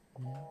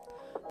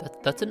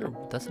That's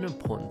an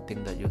important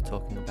thing that you're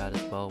talking about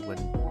as well. When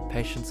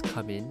patients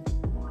come in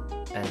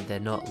and they're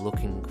not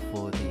looking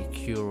for the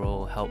cure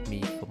or help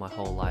me for my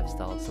whole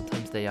lifestyle.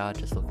 Sometimes they are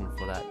just looking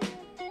for that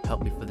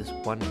help me for this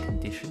one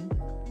condition,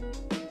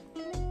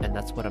 and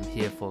that's what I'm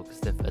here for, because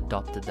they've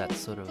adopted that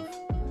sort of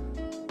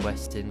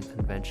Western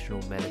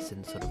conventional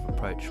medicine sort of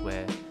approach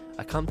where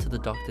I come to the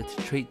doctor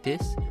to treat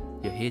this,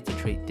 you're here to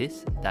treat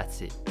this,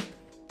 that's it.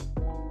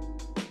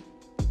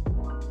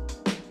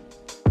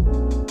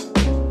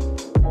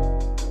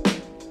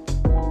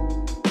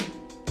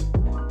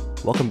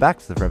 Welcome back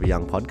to the Forever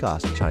Young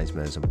podcast, a Chinese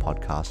medicine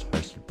podcast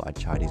hosted by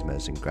Chinese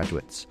medicine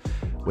graduates.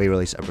 We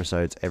release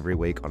episodes every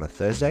week on a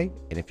Thursday,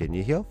 and if you're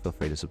new here, feel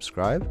free to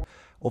subscribe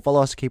or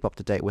follow us to keep up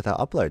to date with our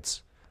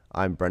uploads.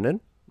 I'm Brendan,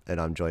 and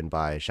I'm joined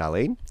by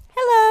Charlene.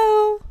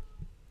 Hello.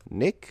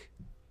 Nick.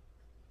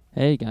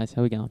 Hey guys,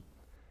 how we going?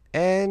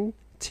 And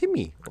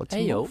Timmy, or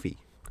Hey, yo. Timothy.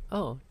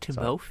 Oh,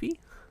 Timothy?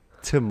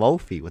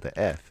 Timothy with an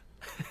F.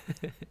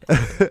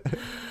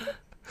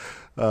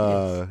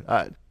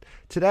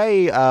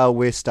 Today,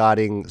 we're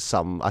starting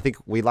I think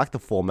we like the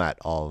format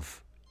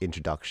of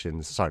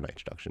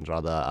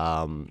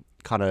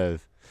kind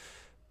of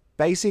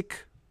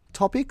basic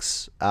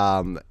topics,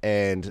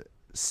 and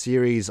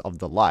series of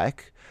the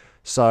like.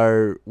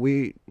 So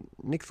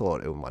Nick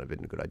thought it might have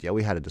been a good idea.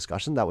 We had a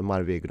discussion that it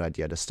might be a good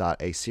idea to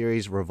start a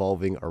series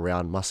revolving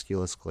around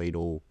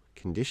musculoskeletal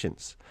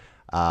conditions,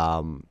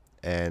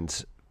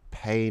 and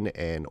pain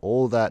and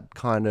all that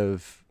kind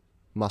of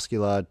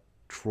muscular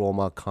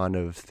trauma kind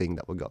of thing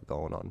that we got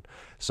going on.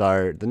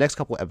 So the next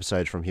couple of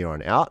episodes from here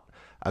on out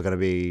are going to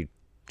be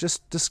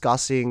just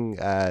discussing,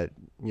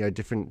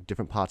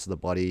 different parts of the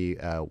body,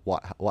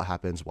 what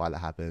happens, why that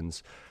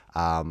happens,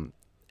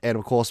 and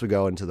of course we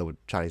go into the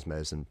Chinese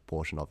medicine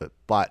portion of it.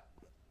 But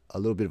a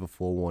little bit of a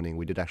forewarning,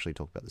 we did actually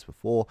talk about this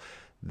before,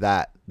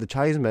 that the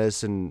Chinese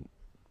medicine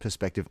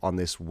perspective on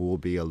this will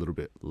be a little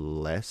bit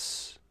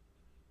less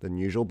than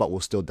usual, but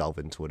we'll still delve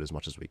into it as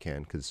much as we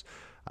can, because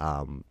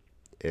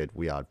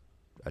we are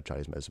a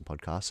Chinese medicine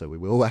podcast, so we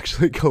will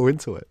actually go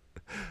into it.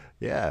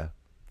 Yeah,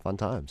 fun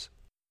times.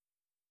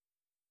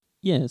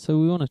 Yeah, so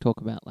we want to talk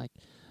about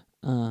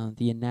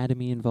the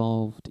anatomy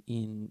involved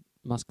in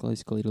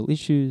musculoskeletal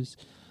issues,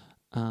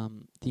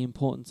 the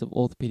importance of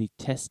orthopedic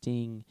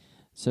testing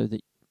so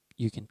that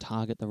you can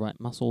target the right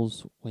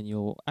muscles when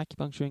you're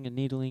acupuncturing and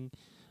needling,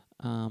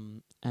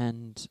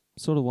 and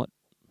sort of what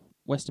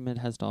Western med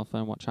has to offer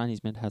and what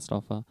Chinese med has to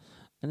offer,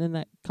 and then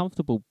that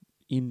comfortable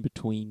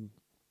in-between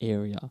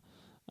area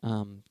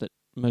that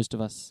most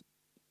of us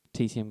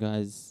TCM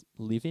guys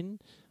live in,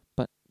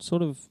 but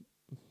sort of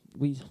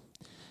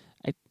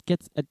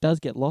it does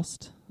get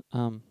lost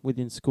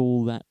within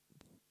school, that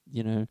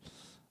the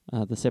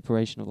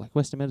separation of like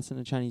Western medicine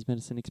and Chinese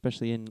medicine,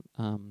 especially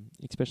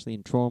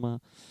in trauma,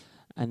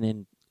 and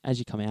then as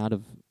you come out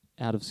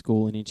of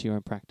school and into your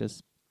own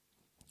practice,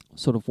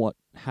 sort of what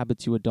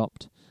habits you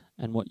adopt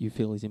and what you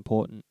feel is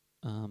important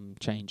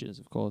changes,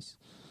 of course.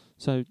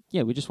 So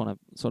yeah, we just want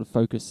to sort of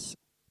focus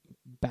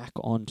back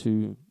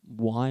onto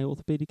why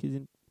orthopedic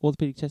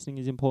testing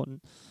is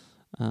important,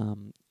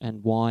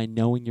 and why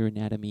knowing your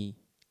anatomy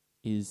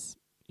is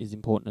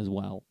important as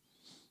well.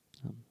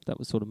 That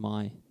was sort of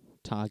my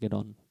target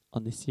on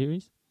this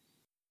series.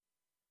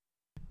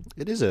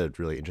 It is a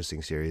really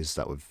interesting series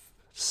that we've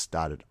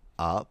started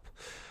up.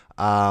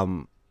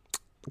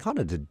 Kind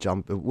of to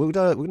jump, we're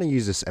gonna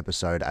use this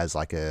episode as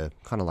like a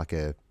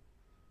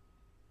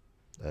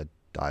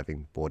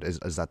diving board.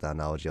 Is that the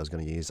analogy I was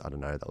going to use? I don't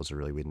know. That was a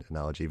really weird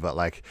analogy, but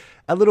like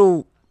a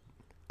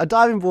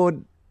diving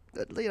board,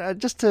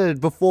 just to,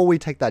 before we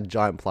take that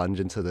giant plunge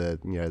into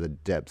the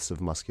depths of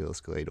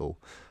musculoskeletal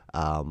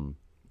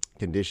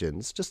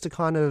conditions, just to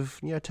kind of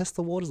test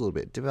the waters a little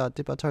bit,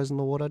 dip our toes in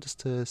the water, just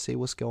to see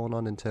what's going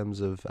on in terms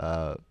of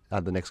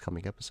the next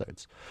coming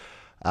episodes.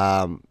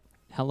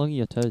 How long are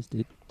your toes,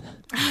 dude?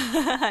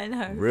 I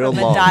know. Real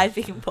from long. a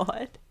diving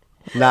board.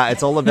 Nah,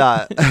 it's all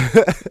about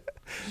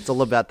it's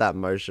all about that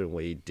motion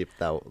where you dip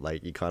that,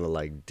 you kind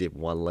of dip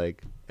one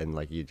leg and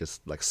you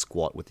just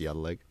squat with the other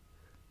leg.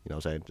 You know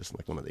what I'm saying? Just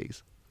like one of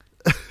these.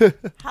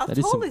 How That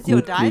is tall some is your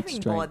good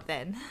diving strength. board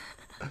then?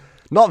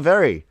 Not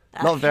very.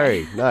 Not Okay.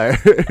 very. No.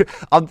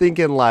 I'm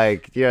thinking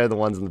the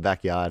ones in the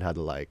backyard had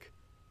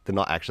they're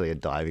not actually a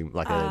diving,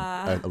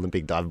 an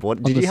Olympic diving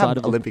board. Did the you have side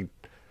of Olympic?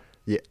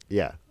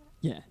 Yeah.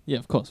 Yeah,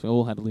 of course. We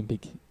all had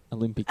Olympic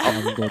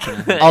diving boards.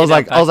 I was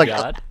like,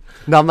 Backyard.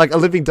 no, I'm like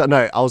Olympic.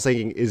 No, I was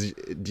thinking,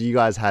 did you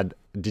guys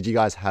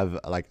have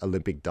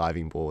Olympic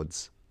diving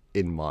boards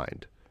in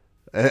mind?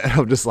 And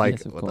I'm just like,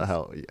 Yes, of what the course.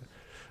 hell? Yeah.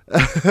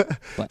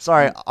 But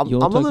Sorry, I'm you're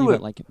a talking little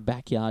about bit.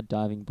 backyard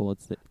diving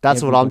boards that.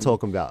 That's what I'm everybody-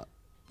 talking about.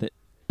 That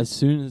as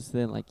soon as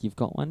they're you've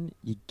got one,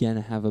 you're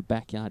gonna have a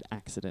backyard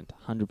accident,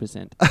 100%.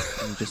 And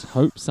you just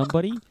hope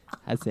somebody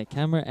has their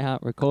camera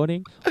out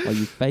recording while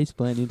you face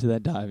plant into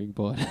that diving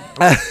board.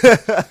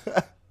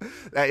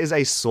 That is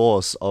a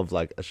source of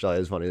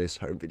Australia's funniest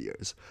home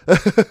videos.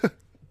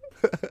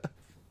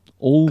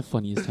 All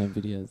funniest home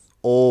videos.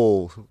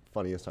 All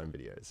funniest home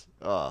videos.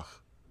 Ugh,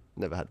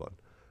 never had one.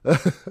 No,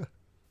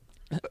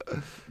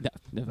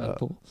 never had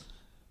Paul.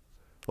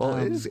 Well,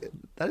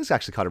 that is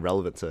actually kind of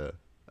relevant to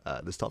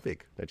this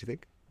topic, don't you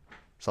think?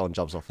 Someone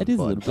jumps off It the is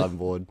a little bit. diving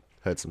board,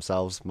 hurts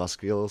themselves,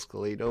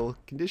 musculoskeletal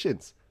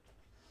conditions.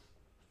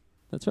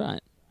 That's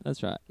right.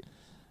 That's right.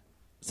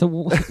 So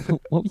what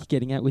were you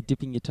getting at with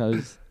dipping your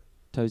toes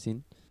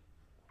in?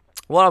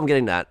 What I'm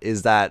getting at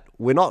is that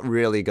we're not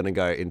really going to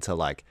go into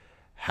like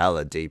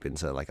hella deep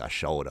into like a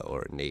shoulder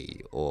or a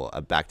knee or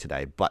a back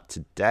today. But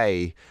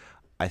today,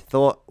 I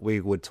thought we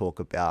would talk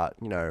about,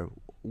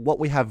 what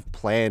we have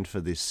planned for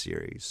this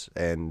series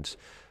and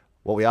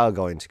what we are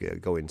going to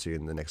go into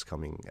in the next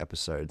coming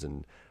episodes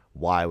and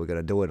why we're going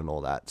to do it and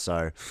all that.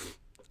 So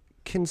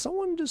can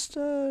someone just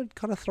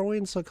kind of throw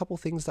in a couple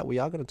things that we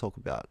are going to talk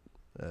about?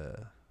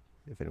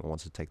 If anyone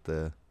wants to take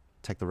the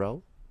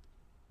role.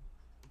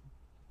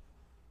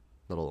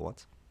 Not all at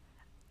once.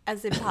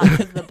 As in parts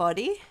of the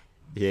body.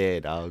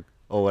 Yeah, dog.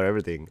 Or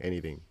everything,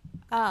 anything.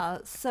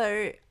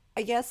 So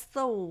I guess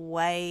the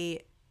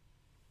way,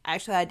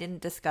 actually I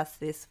didn't discuss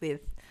this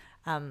with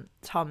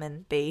Tom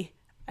and B.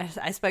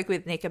 I spoke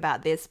with Nick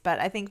about this, but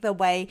I think the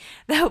way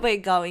that we're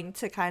going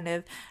to kind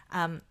of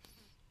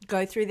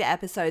go through the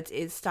episodes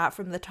is start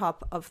from the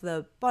top of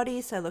the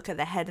body, so look at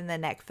the head and the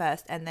neck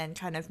first, and then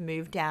kind of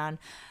move down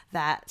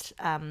that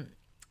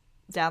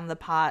down the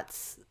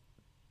parts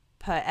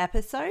per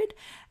episode,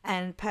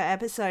 and per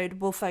episode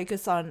we'll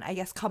focus on, I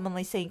guess,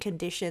 commonly seen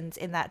conditions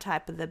in that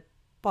type of the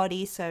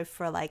body. So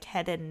for like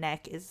head and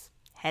neck is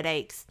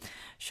headaches,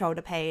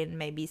 shoulder pain,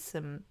 maybe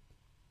some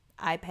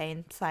eye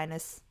pain,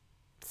 sinus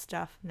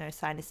stuff. No,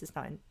 sinus is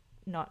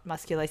not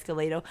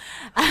musculoskeletal.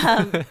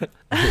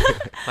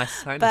 My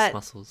sinus But-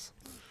 muscles.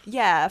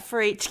 Yeah,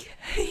 for each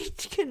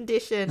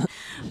condition,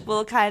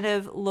 we'll kind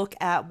of look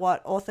at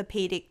what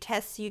orthopedic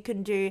tests you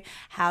can do,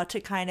 how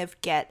to kind of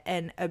get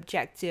an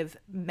objective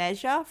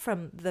measure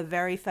from the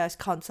very first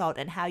consult,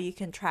 and how you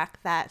can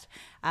track that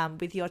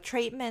with your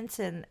treatments,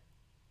 and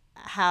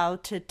how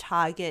to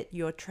target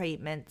your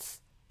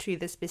treatments to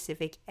the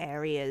specific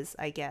areas,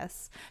 I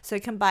guess. So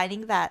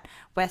combining that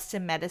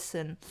Western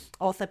medicine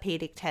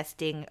orthopedic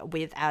testing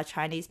with our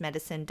Chinese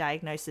medicine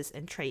diagnosis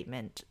and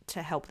treatment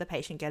to help the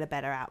patient get a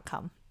better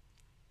outcome.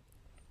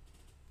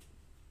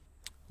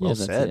 Yeah, Well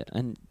that's said. it.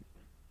 And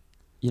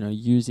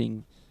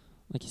using,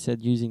 like you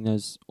said, using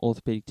those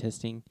orthopedic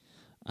testing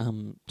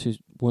to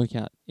work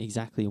out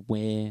exactly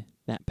where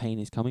that pain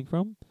is coming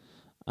from,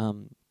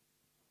 and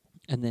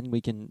then we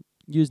can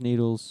use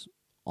needles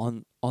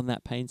on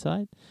that pain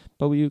side,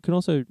 but we can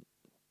also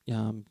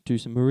do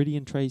some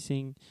meridian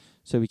tracing,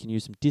 so we can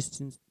use some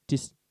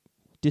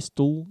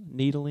distal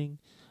needling,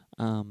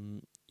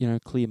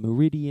 clear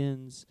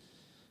meridians,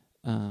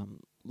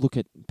 look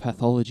at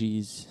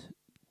pathologies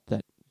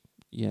that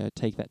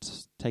take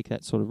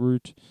that sort of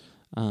route.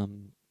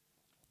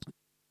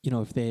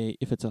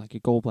 If it's like a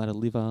gallbladder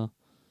liver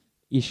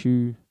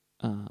issue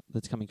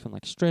that's coming from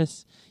like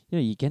stress,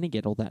 you're gonna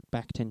get all that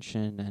back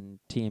tension and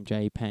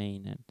TMJ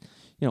pain and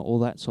all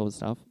that sort of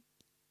stuff.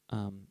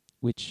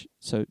 Which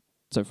so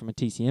from a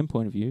TCM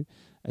point of view,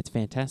 it's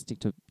fantastic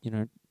to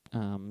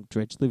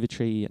dredge liver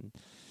tree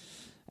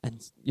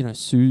and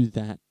soothe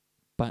that.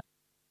 But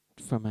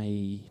from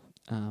a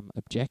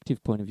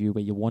objective point of view,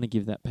 where you want to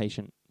give that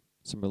patient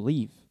some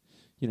relief,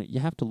 you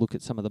have to look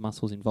at some of the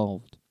muscles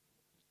involved.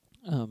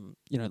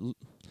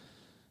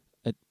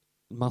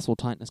 Muscle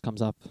tightness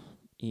comes up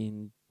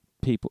in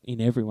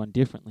everyone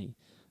differently.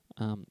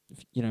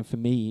 For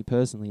me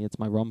personally, it's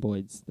my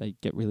rhomboids. They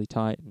get really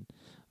tight, and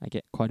I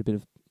get quite a bit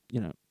of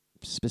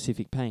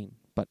specific pain.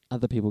 But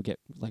other people get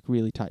like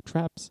really tight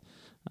traps.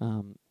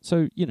 And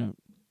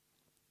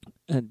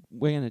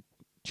we're going to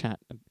chat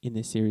in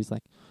this series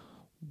like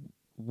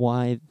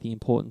why the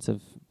importance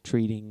of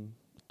treating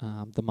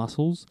the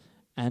muscles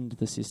and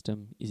the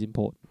system is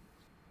important.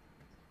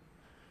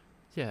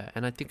 Yeah,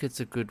 and I think it's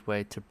a good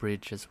way to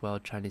bridge as well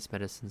Chinese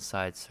medicine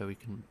side, so we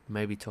can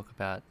maybe talk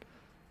about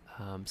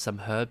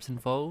some herbs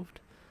involved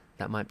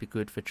that might be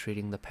good for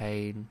treating the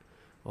pain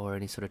or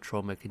any sort of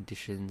trauma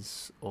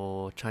conditions,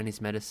 or Chinese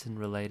medicine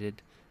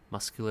related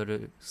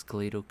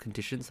musculoskeletal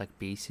conditions like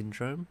B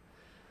syndrome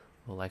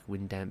or like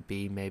Windamp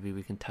B. Maybe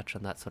we can touch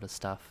on that sort of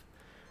stuff.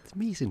 It's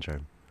me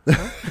syndrome.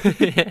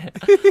 Yeah.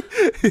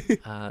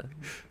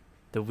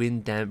 The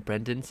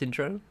Windamp-Brendan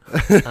syndrome.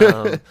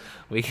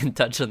 We can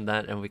touch on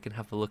that, and we can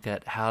have a look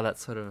at how that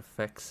sort of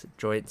affects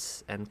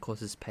joints and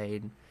causes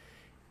pain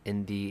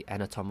in the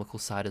anatomical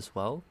side as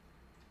well,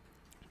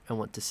 and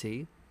what to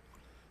see.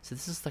 So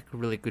this is like a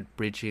really good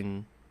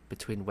bridging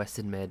between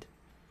Western med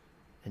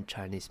and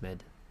Chinese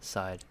med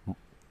side.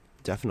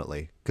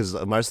 Definitely, because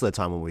most of the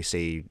time when we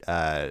see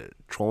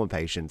trauma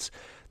patients,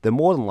 they're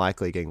more than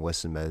likely getting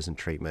Western medicine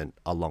treatment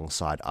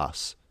alongside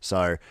us.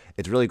 So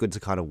it's really good to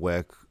kind of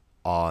work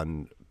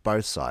on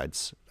both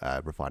sides,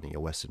 refining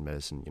your Western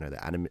medicine,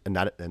 the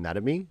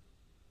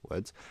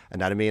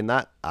anatomy in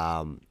that,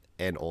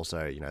 and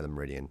also, the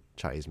meridian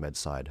Chinese med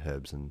side,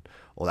 herbs and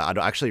all that.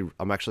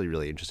 I'm actually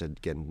really interested in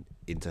getting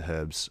into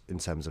herbs in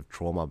terms of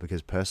trauma,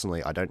 because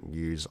personally I don't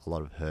use a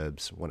lot of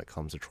herbs when it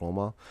comes to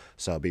trauma.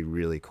 So it'd be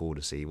really cool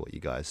to see what you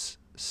guys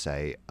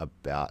say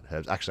about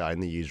herbs. Actually, I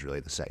only use really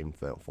the same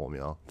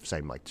formula,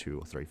 same like 2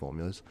 or 3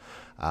 formulas.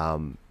 Yeah,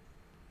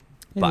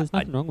 But there's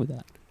nothing wrong with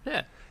that.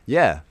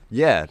 Yeah,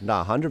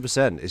 no,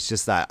 100%. It's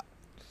just that,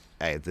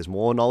 hey, if there's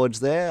more knowledge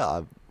there,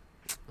 I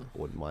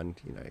wouldn't mind,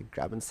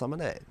 grabbing some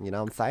of it. You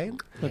know what I'm saying?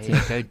 That's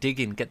Yeah, go dig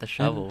in, get the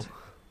shovel.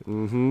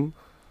 Mm-hmm.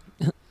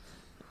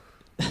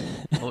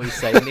 What were you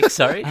saying, Nick?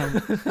 Sorry.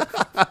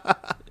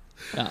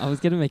 I was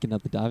going to make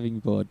another diving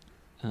board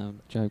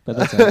joke, but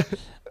that's all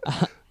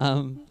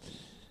right.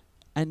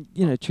 And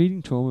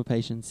treating trauma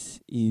patients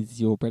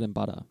is your bread and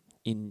butter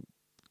in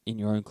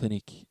your own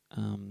clinic.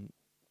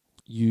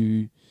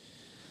 You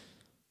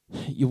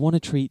want to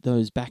treat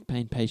those back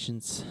pain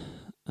patients.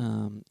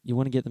 You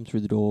want to get them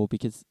through the door,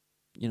 because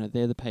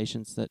they're the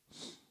patients that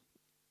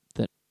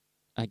are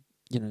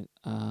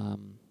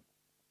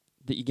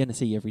that you're going to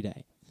see every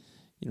day.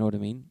 You know what I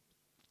mean?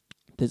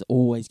 There's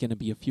always going to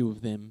be a few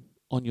of them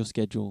on your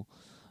schedule,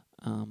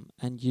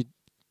 and you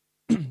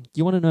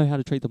you want to know how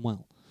to treat them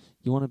well.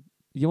 You want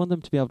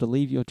them to be able to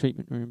leave your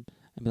treatment room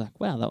and be like,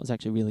 "Wow, that was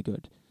actually really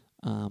good."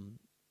 And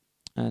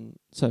it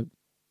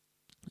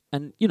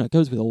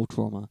goes with all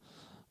trauma.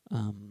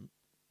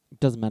 It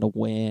doesn't matter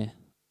where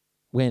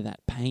that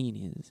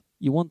pain is.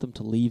 You want them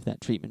to leave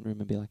that treatment room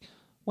and be like,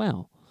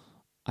 "Wow,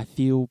 I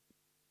feel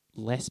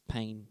less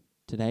pain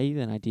today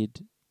than I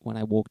did when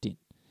I walked in."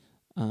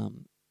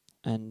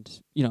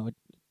 It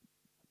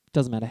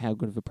doesn't matter how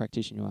good of a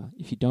practitioner you are.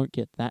 If you don't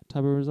get that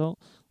type of result,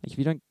 like if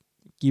you don't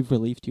give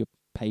relief to your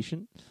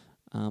patient,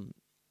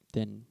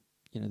 then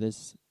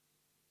there's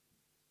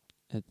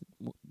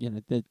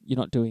you're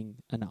not doing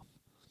enough.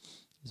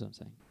 Is what I'm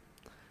saying.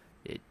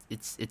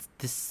 It's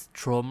this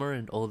trauma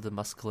and all the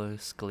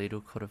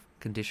musculoskeletal kind of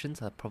conditions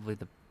are probably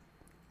the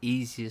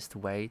easiest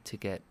way to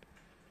get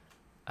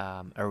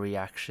a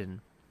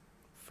reaction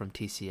from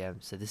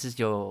TCM. So this is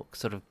your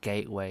sort of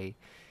gateway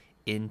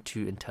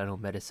into internal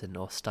medicine,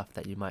 or stuff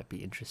that you might be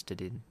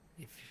interested in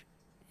if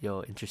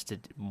you're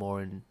interested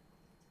more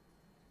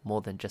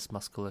than just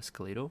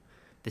musculoskeletal.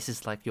 This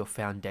is like your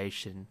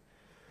foundation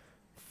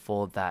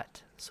for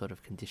that sort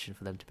of condition,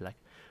 for them to be like,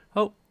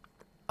 oh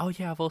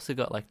yeah, I've also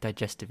got like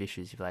digestive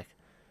issues. You're like,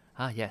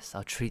 yes,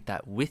 I'll treat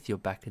that with your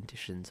back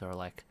conditions, or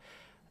like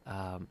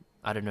I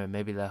don't know,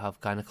 maybe they'll have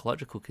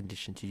gynecological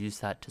conditions. You use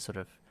that to sort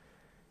of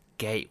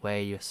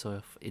gateway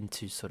yourself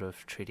into sort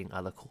of treating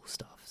other cool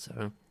stuff.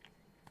 So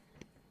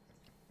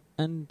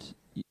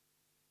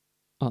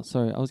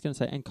sorry, I was going to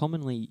say, and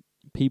commonly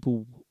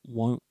people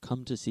won't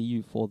come to see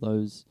you for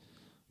those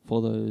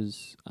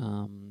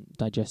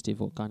digestive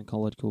or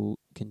gynecological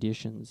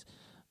conditions,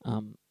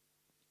 and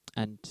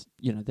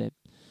they're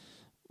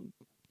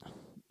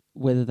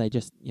whether they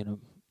just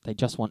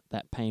want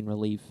that pain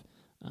relief,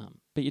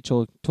 but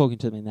you're talking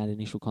to them in that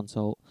initial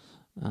consult,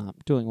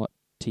 doing what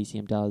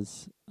TCM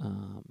does.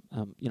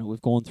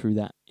 We've gone through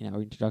that in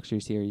our introductory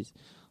series,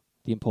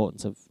 the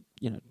importance of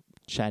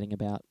chatting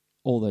about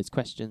all those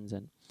questions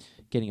and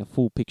getting a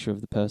full picture of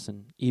the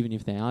person, even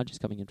if they are just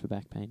coming in for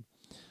back pain.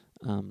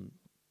 And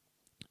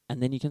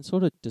then you can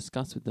sort of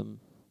discuss with them,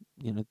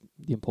 the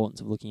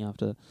importance of looking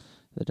after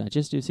the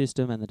digestive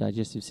system and the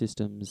digestive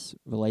system's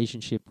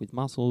relationship with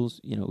muscles,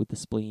 with the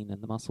spleen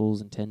and the muscles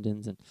and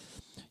tendons, and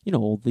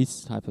all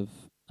this type of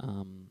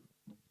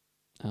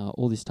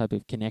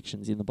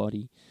connections in the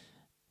body.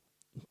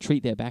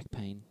 Treat their back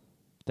pain,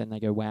 then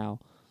they go, "Wow,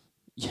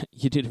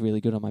 you did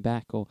really good on my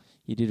back," or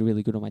 "You did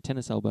really good on my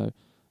tennis elbow.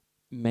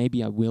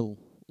 Maybe I will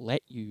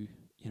let you,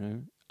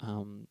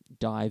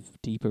 dive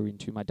deeper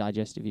into my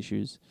digestive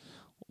issues,"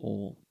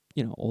 or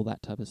all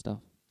that type of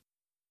stuff.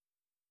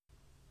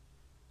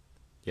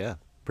 Yeah,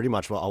 pretty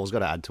much what I was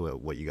going to add to it,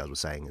 what you guys were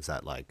saying, is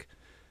that like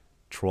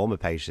trauma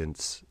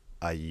patients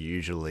are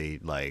usually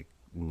like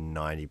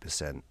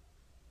 90%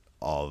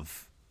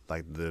 of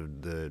like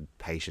the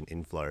patient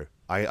inflow.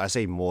 I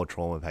see more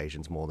trauma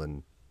patients more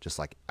than just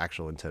like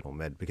actual internal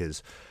med,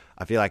 because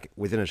I feel like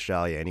within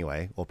Australia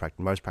anyway, or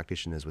most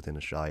practitioners within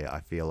Australia,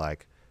 I feel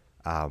like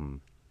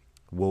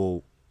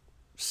will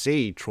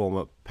see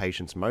trauma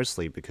patients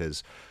mostly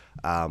because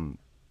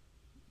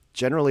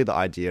generally the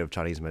idea of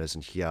Chinese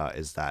medicine here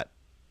is that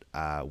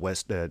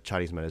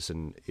Chinese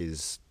medicine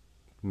is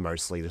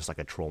mostly just like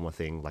a trauma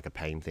thing, like a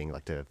pain thing,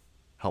 like to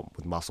help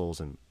with muscles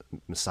and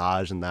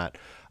massage and that.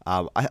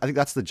 I think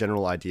that's the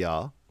general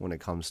idea when it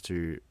comes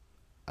to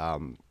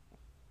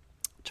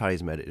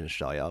Chinese med in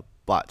Australia.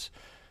 But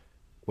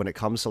when it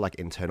comes to like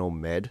internal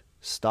med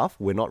stuff,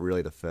 we're not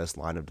really the first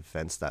line of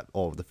defense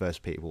or the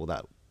first people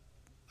that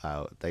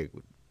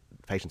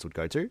patients would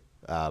go to.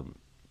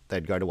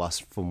 They'd go to us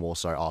for more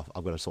so,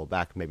 I've got a sore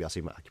back, maybe I'll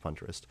see my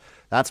acupuncturist.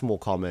 That's more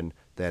common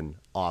than,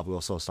 I've got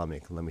a sore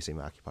stomach, let me see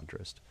my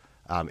acupuncturist.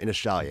 In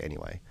Australia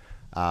anyway.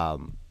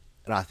 And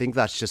I think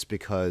that's just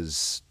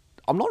because,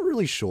 I'm not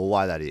really sure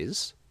why that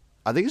is.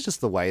 I think it's just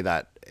the way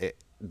that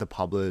the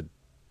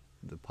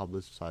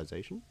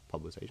publicization,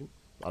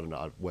 I don't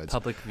know words.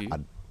 Public view.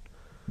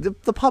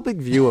 The public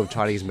view of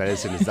Chinese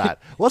medicine is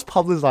that. What's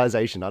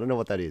publicization? I don't know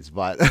what that is,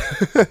 but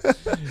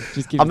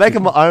I'm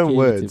making my own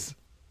words.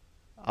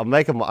 I'm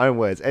making my own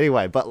words.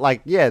 Anyway, but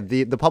like, yeah,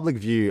 the public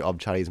view of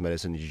Chinese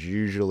medicine is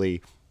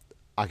usually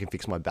I can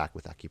fix my back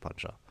with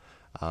acupuncture.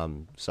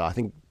 So I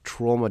think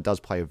trauma does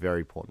play a very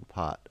important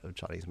part of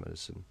Chinese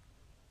medicine.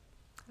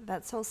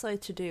 That's also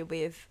to do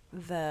with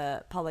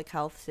the public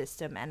health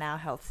system and our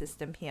health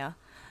system here.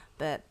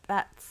 But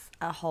that's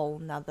a whole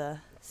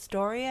nother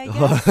story, I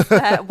guess,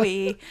 that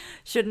we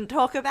shouldn't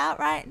talk about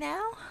right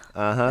now.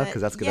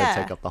 Because that's going to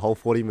take up the whole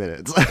 40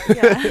 minutes.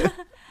 Yeah.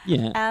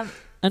 Yeah.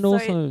 And so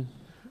also...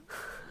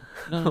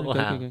 No,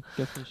 Wow.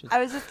 go finish it. I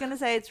was just going to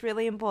say it's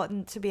really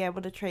important to be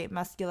able to treat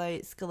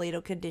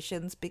musculoskeletal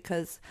conditions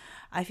because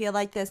I feel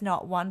like there's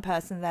not one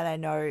person that I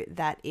know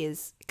that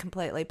is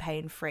completely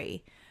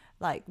pain-free.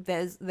 Like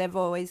they've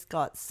always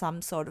got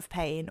some sort of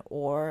pain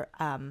or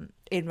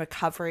in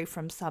recovery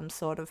from some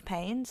sort of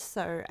pain.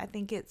 So I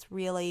think it's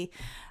really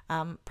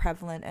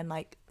prevalent and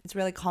like it's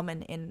really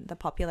common in the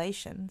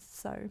population.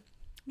 So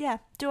yeah,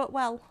 do it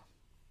well.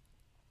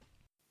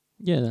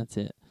 Yeah, that's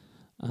it.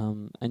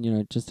 And, you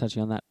know, just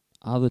touching on that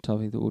other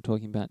topic that we're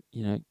talking about,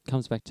 you know,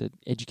 comes back to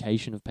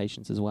education of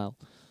patients as well.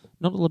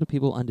 Not a lot of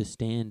people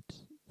understand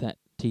that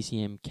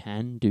TCM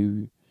can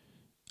do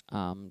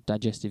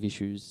digestive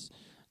issues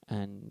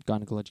and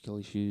gynecological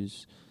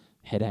issues,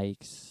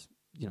 headaches,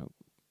 you know,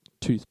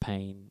 tooth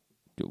pain,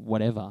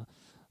 whatever,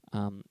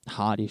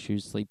 heart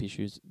issues, sleep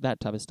issues, that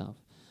type of stuff.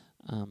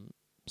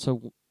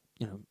 So,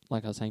 you know,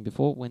 like I was saying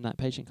before, when that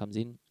patient comes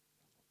in,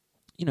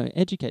 you know,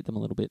 educate them a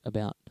little bit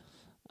about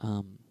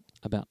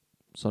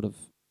sort of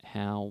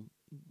how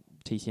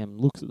TCM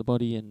looks at the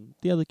body and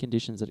the other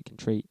conditions that it can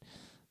treat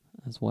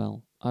as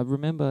well. I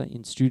remember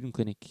in student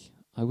clinic,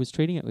 I was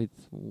treating it with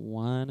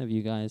one of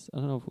you guys. I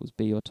don't know if it was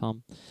B or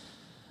Tom.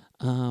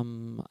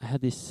 I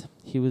had this,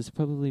 he was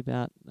probably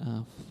about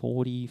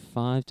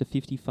 45 to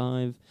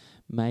 55,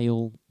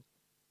 male.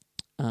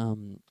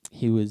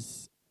 He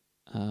was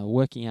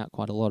working out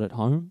quite a lot at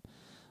home,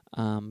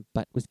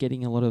 but was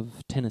getting a lot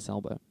of tennis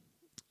elbow.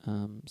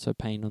 So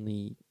pain on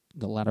the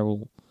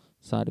lateral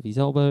side of his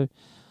elbow.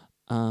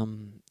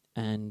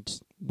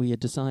 And we had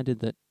decided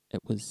that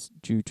it was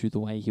due to the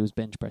way he was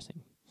bench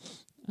pressing.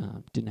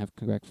 Didn't have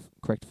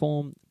correct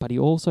form, but he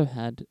also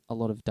had a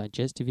lot of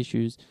digestive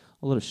issues,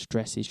 a lot of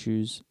stress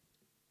issues.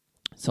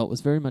 So it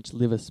was very much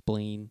liver,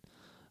 spleen,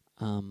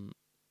 and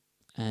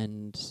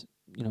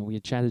you know we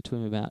had chatted to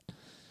him about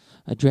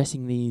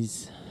addressing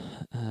these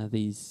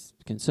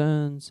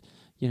concerns.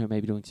 You know,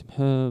 maybe doing some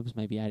herbs,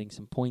 maybe adding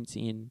some points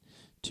in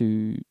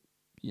to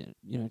you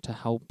know to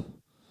help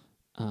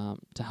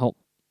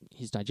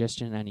his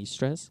digestion and his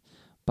stress.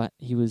 But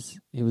he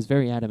was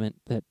very adamant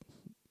that,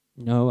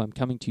 no, I'm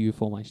coming to you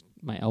for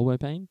my elbow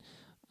pain.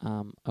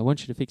 I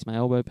want you to fix my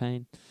elbow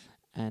pain,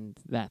 and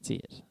that's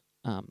it.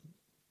 And,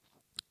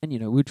 you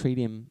know, we'd treat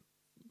him,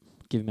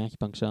 give him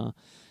acupuncture.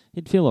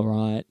 He'd feel all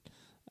right.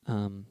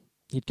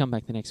 He'd come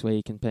back the next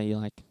week and be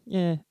like,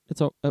 yeah,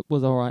 it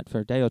was all right for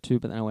a day or two,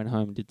 but then I went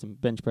home and did some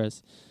bench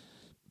press.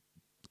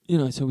 You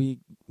know, so we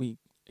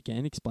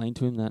again explained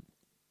to him that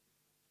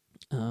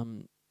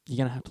you're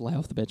going to have to lay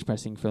off the bench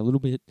pressing for a little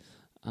bit,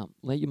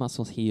 let your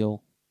muscles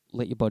heal,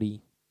 let your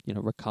body, you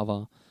know,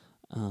 recover.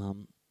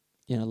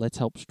 You know, let's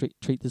help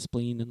treat the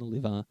spleen and the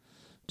liver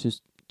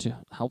to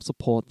help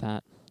support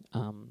that.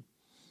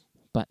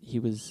 But he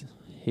was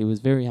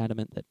very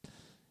adamant that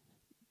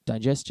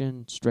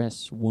digestion,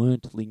 stress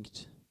weren't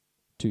linked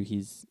to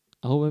his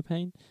elbow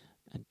pain,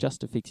 and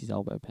just to fix his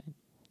elbow pain.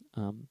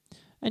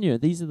 And you know,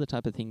 these are the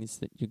type of things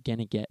that you're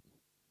gonna get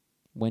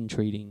when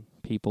treating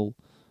people,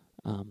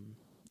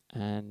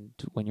 and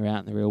when you're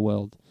out in the real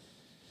world.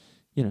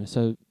 You know,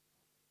 so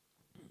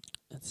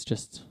it's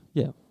just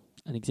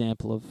an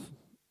example of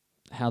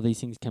how these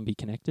things can be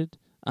connected.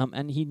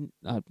 And he,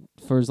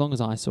 for as long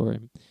as I saw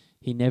him,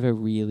 he never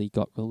really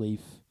got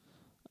relief.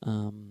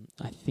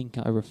 I think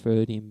I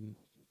referred him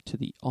to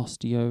the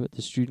osteo at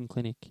the student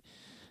clinic,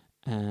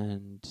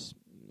 and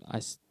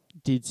I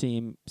did see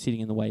him sitting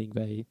in the waiting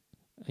bay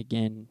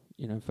again,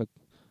 you know,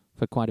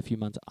 for quite a few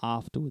months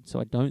afterwards. So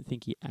I don't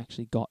think he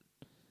actually got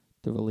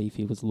the relief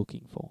he was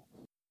looking for.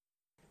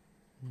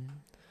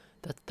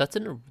 That's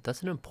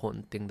an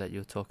important thing that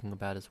you're talking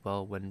about as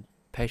well. When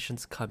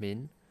patients come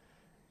in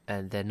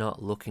and they're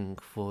not looking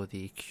for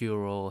the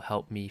cure-all,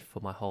 help me for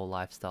my whole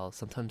lifestyle.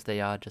 Sometimes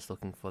they are just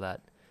looking for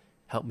that,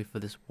 help me for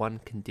this one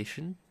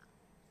condition.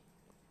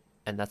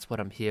 And that's what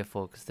I'm here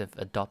for, because they've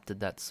adopted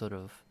that sort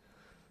of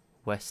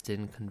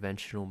Western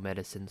conventional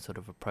medicine sort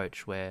of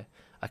approach where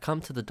I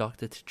come to the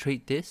doctor to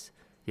treat this,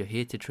 you're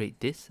here to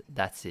treat this,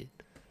 that's it.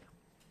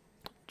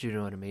 Do you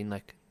know what I mean?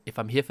 Like, if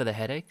I'm here for the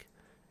headache,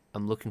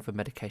 I'm looking for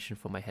medication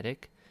for my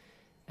headache,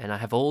 and I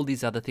have all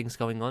these other things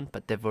going on,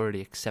 but they've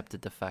already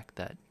accepted the fact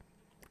that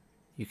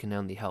you can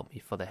only help me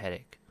for the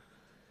headache.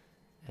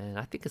 And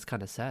I think it's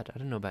kind of sad. I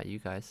don't know about you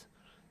guys.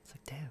 It's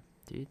like, damn,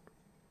 dude.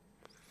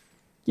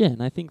 Yeah,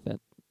 and I think that,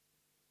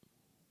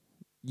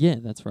 yeah,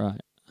 that's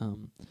right.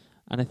 And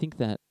I think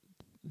that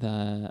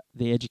the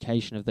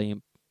education of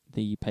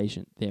the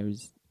patient there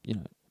is,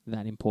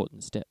 that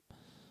important step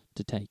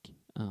to take.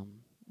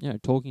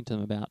 Talking to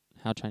them about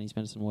how Chinese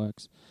medicine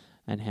works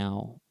and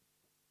how,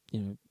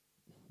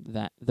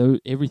 that though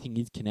everything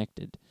is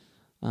connected.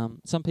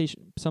 Some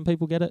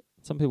people get it,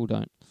 some people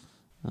don't.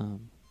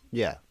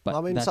 Yeah. But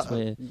I mean, that's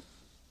where.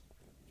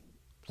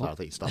 Sorry, I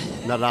thought you stopped.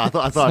 No, I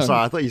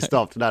thought you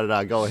stopped.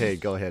 No, go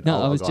ahead.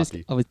 No, I was just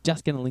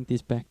going to link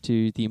this back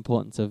to the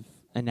importance of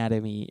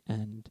anatomy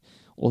and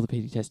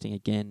orthopedic testing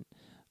again.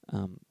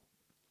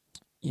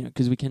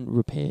 Because we can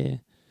repair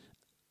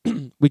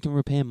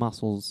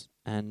muscles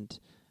and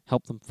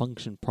help them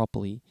function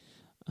properly,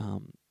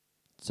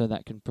 so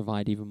that can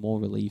provide even more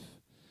relief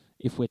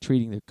if we're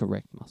treating the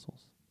correct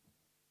muscles.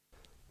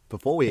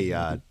 Before we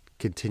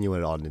continue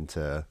it on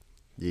into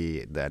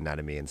the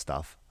anatomy and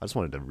stuff, I just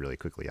wanted to really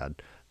quickly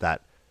add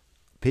that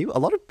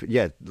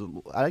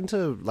adding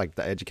to like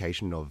the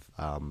education of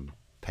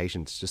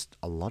patients, just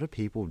a lot of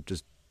people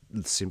just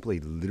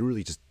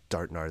literally just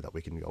don't know that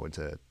we can go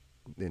into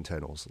the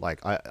internals.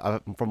 Like I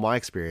from my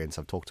experience,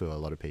 I've talked to a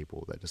lot of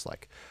people that just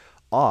like,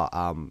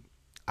 I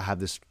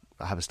have a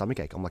stomach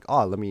ache. I'm like,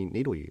 let me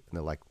needle you, and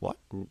they're like, what?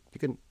 You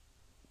can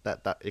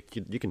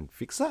you can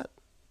fix that?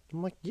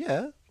 I'm like,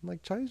 yeah. I'm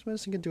like, Chinese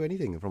medicine can do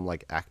anything from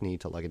like acne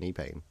to like a knee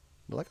pain.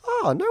 They're like,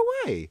 oh, no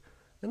way.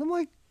 And I'm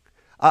like,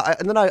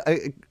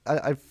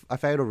 I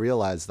fail to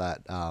realize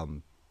that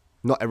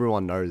not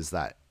everyone knows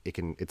that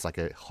it's like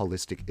a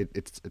holistic,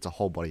 it's a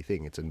whole body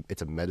thing.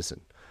 It's a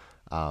medicine.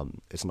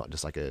 It's not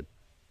just like a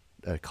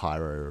chiro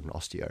or an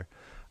osteo.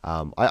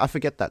 I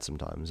forget that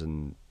sometimes,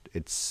 and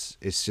it's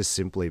just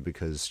simply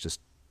because just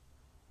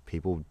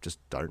people just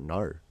don't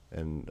know.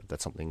 And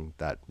that's something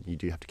that you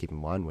do have to keep in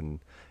mind when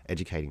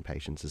educating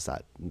patients, is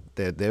that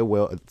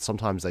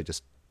sometimes they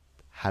just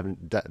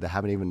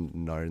haven't even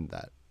known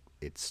that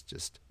it's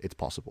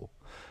possible.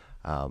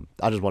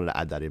 I just wanted to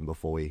add that in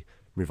before we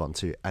move on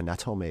to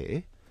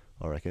anatomy,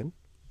 I reckon.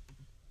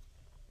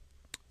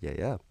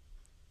 Yeah.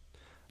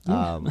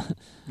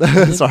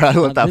 Sorry, I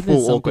let that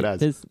full awkward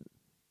as.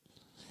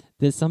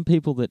 There's some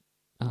people that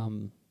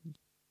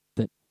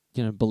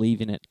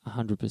believe in it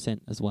 100%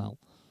 as well.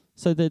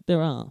 So that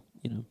there are,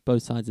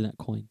 both sides of that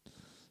coin,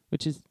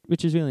 which is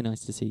really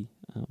nice to see.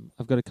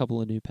 I've got a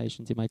couple of new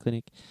patients in my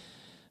clinic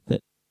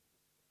that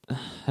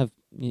have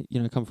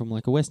come from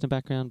like a Western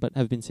background, but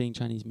have been seeing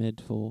Chinese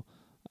med for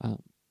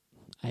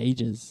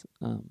ages.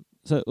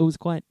 So it was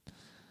quite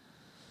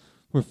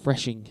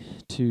refreshing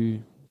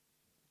to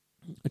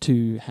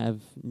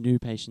have new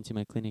patients in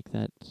my clinic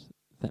that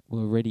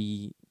were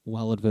already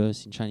well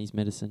adversed in Chinese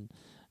medicine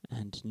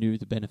and knew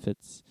the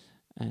benefits,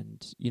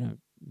 and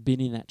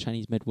been in that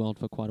Chinese med world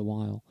for quite a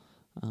while.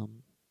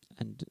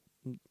 And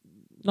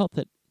not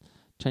that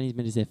Chinese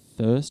med is their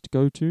first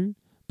go-to,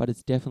 but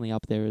it's definitely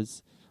up there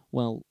as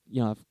well.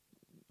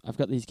 I've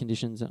got these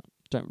conditions.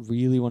 Don't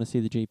really want to see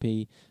the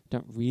GP.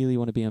 Don't really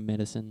want to be on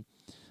medicine.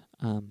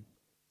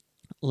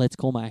 Let's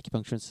call my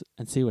acupuncturist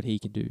and see what he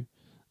can do.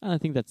 And I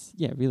think that's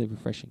really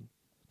refreshing.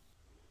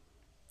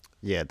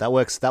 Yeah, that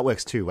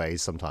works two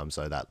ways sometimes.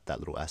 So that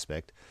little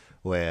aspect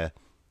where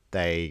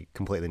they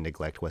completely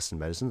neglect Western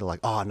medicine. They're like,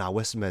 oh no,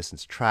 Western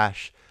medicine's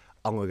trash.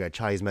 I'm gonna go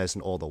Chinese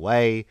medicine all the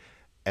way.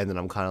 And then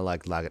I'm kind of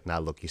like, now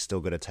look, you still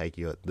got to take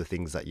the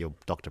things that your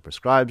doctor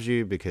prescribes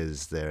you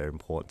because they're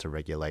important to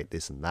regulate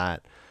this and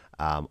that.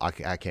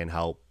 I can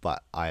help,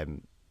 but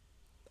I'm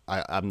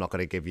not going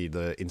to give you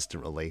the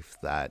instant relief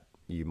that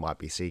you might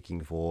be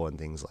seeking for and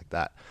things like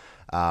that.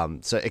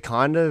 So it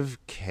kind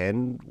of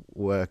can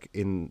work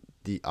in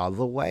the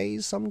other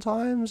ways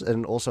sometimes,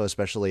 and also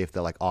especially if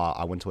they're like,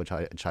 I went to a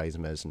Chinese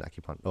medicine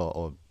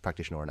or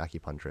practitioner or an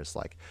acupuncturist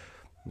like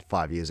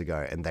 5 years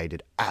ago, and they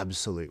did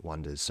absolute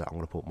wonders. So I'm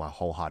going to put my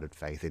wholehearted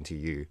faith into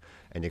you,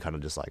 and you're kind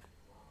of just like,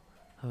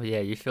 oh yeah,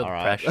 you feel the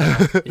right.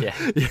 pressure.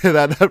 Yeah,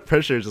 that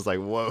pressure is just like,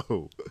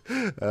 whoa,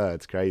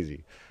 it's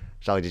crazy.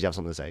 Charlie, did you have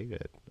something to say?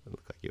 It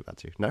looked like you were about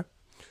to. No?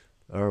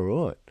 All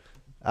right.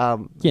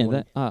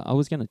 I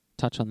was going to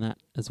touch on that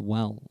as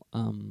well.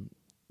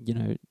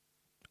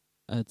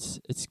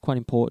 It's quite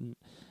important,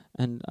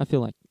 and I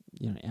feel like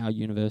our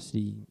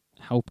university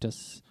helped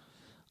us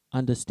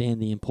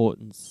understand the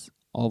importance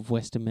of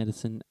Western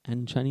medicine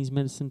and Chinese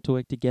medicine to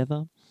work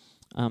together.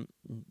 Don't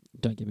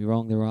get me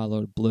wrong, there are a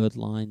lot of blurred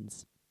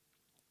lines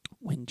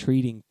when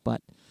treating,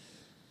 but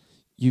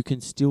you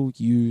can still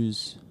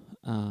use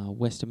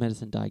Western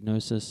medicine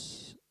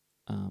diagnosis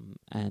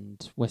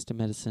and Western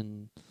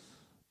medicine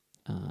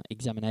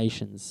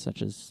examinations,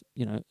 such as,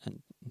 and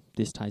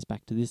this ties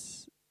back to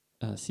this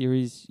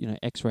series,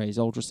 x-rays,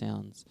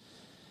 ultrasounds,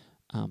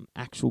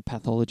 actual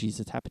pathologies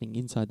that's happening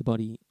inside the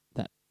body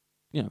that,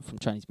 from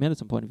Chinese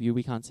medicine point of view,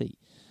 we can't see.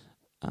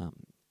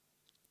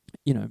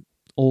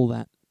 All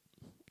that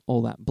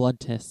blood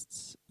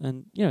tests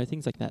and,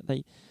 things like that,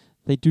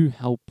 they do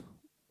help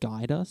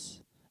guide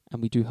us,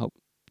 and we do help,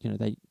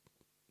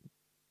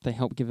 they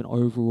help give an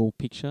overall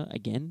picture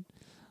again.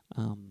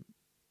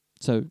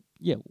 So,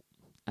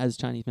 as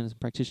Chinese medicine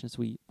practitioners,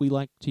 we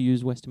like to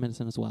use Western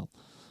medicine as well.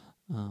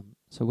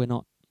 So we're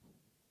not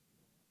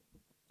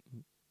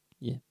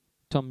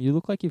Tom, you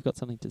look like you've got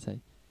something to say.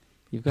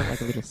 You've got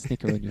like a little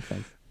snicker on your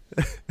face.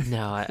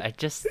 No, I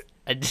just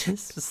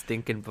was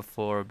thinking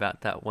before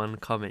about that one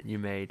comment you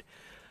made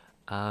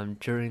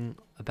during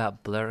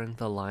about blurring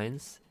the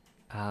lines.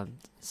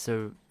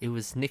 So it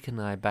was Nick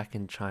and I back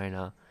in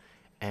China,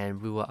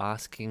 and we were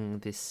asking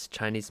this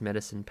Chinese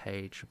medicine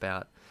page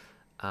about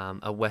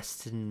a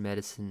Western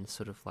medicine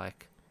sort of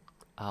like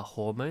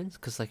hormones,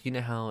 because like you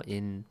know how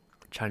in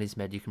Chinese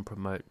med you can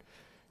promote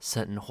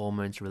certain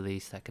hormones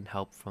released that can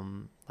help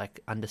from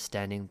like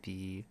understanding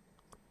the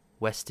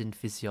Western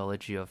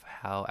physiology of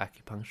how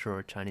acupuncture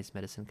or Chinese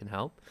medicine can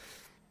help.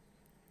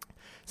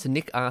 So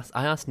I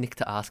asked Nick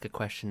to ask a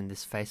question in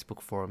this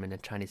Facebook forum in a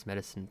Chinese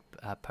medicine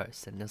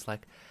post, and it was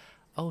like,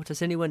 oh,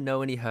 does anyone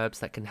know any herbs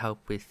that can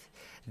help with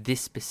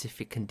this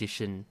specific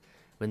condition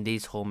when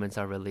these hormones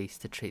are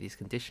released to treat these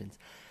conditions?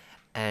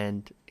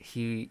 And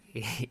he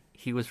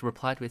was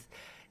replied with,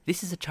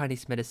 this is a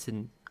Chinese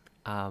medicine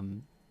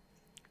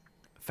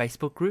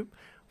Facebook group.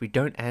 We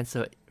don't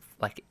answer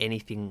like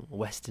anything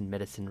Western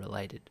medicine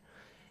related.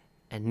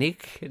 And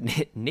Nick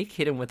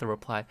hit him with a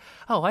reply,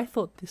 oh, I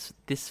thought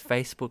this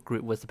Facebook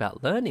group was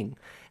about learning,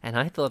 and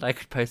I thought I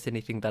could post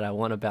anything that I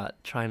want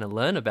about trying to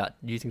learn about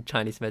using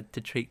Chinese med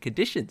to treat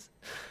conditions.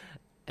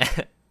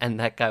 And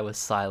that guy was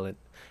silent.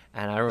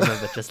 And I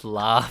remember just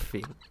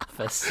laughing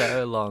for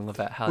so long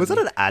about how... Was that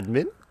an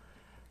admin?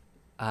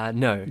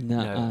 No.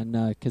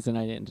 Because then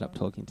I ended up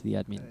talking to the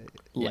admin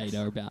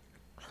later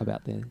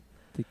about the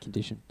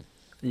condition.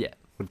 Yeah.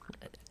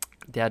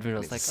 The admin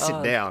was like,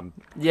 sit down.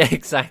 Yeah,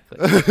 exactly.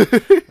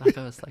 Like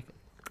I was like,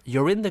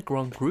 you're in the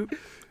wrong group.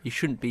 You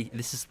shouldn't be.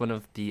 This is one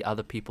of the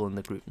other people in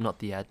the group, not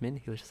the admin.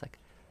 He was just like,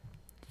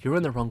 you're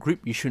in the wrong group.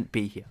 You shouldn't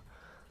be here.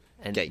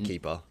 And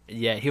Gatekeeper.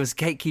 Yeah, he was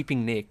gatekeeping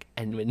Nick.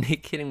 And when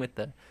Nick hit him with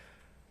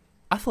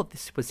I thought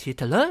this was here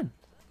to learn.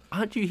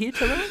 Aren't you here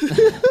to learn?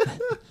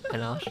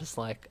 And I was just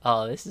like,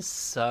 oh, this is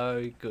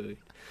so good.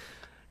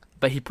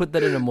 But he put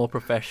that in a more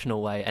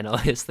professional way. And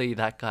obviously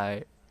that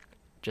guy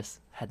just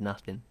had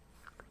nothing.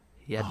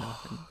 He had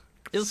nothing.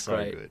 It was so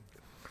great. Good.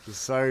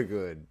 So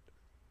good.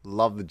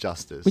 Love the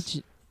justice. Which,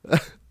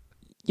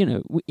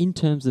 in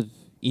terms of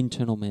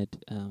internal med,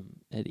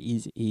 it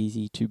is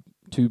easy to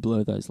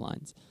blur those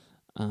lines.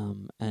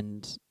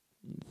 And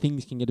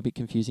things can get a bit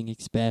confusing,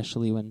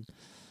 especially when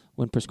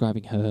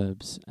prescribing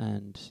herbs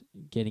and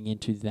getting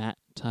into that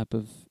type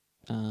of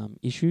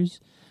issues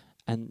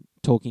and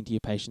talking to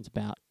your patients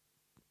about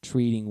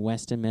treating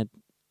Western med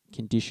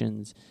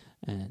conditions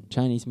and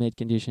Chinese med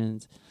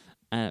conditions.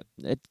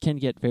 It can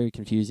get very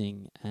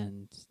confusing,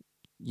 and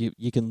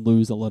you can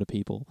lose a lot of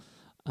people.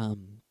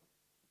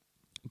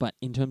 But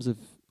in terms of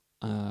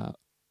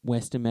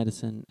Western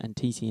medicine and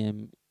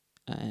TCM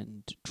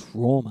and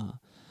trauma,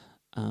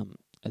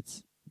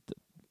 it's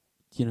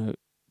the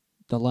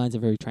lines are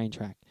very train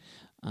track,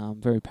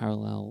 very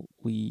parallel.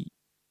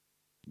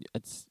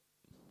 It's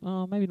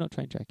maybe not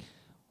train track,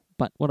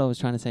 but what I was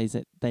trying to say is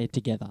that they're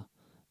together,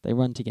 they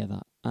run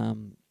together.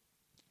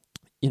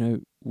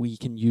 We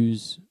can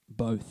use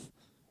both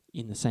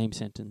in the same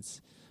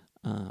sentence.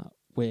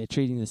 We're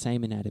treating the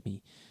same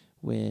anatomy.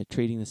 We're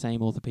treating the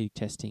same orthopedic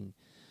testing.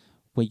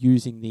 We're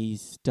using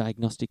these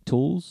diagnostic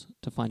tools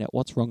to find out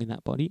what's wrong in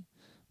that body,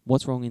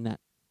 what's wrong in that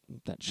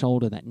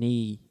shoulder, that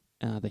knee,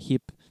 the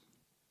hip.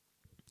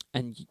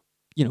 And,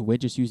 we're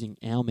just using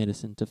our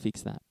medicine to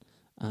fix that.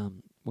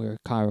 We're a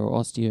chiro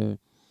osteo,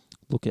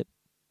 look at,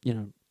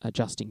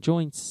 adjusting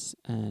joints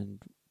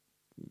and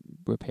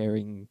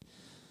repairing...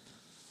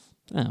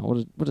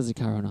 what does a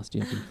chiro and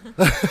osteo do?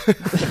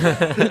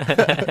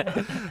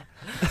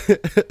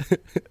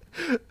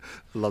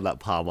 Love that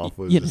palm off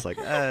was just like,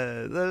 what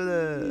are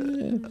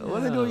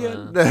they doing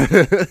again?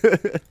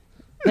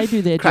 They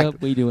do their job,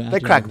 we do our job.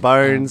 They crack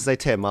bones, they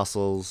tear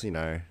muscles,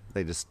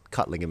 they just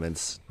cut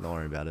ligaments. Don't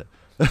worry about it.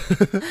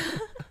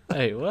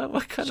 Hey,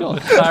 what kind of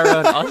chiro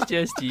and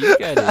osteos do you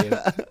go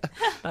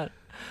to?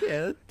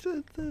 Yeah,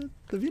 the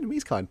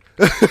Vietnamese kind.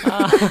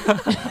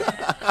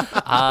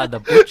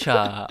 The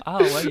butcher.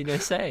 What are you going to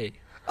say?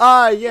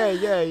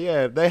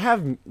 Yeah. They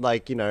have,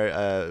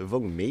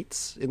 Vung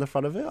meats in the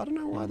front of it. I don't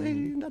know why they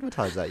didn't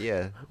advertise that.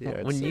 Yeah.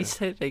 When you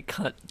say they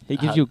cut... He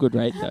gives you a good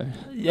rate, though.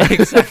 Yeah,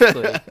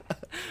 exactly.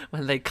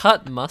 When they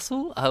cut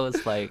muscle, I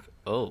was like,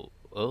 oh,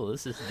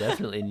 this is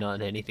definitely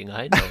not anything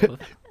I know of.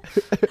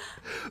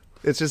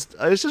 It's just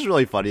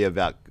really funny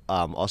about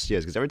osteos,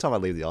 because every time I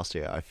leave the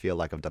osteo, I feel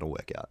like I've done a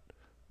workout.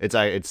 It's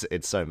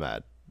so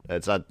mad.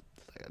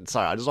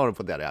 Sorry, I just want to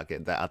put that out there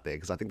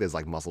because I think there's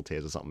like muscle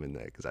tears or something in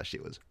there, because that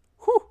shit was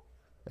whew.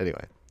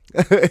 Anyway.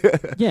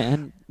 Yeah,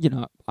 and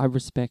I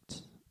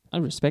respect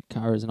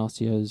chiros and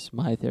osteos,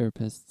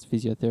 myotherapists,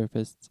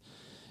 physiotherapists.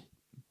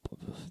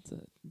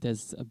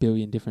 There's a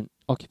billion different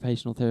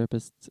occupational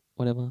therapists,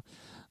 whatever.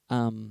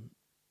 And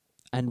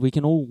we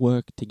can all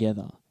work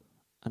together.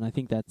 And I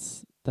think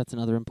that's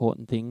another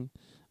important thing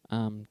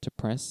to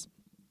press,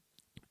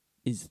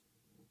 is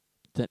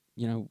that,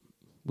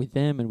 with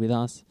them and with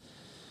us,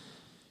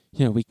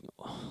 we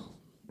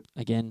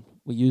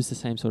use the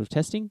same sort of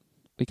testing.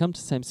 We come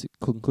to the same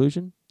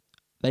conclusion.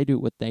 they do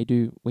what they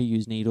do. We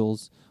use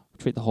needles,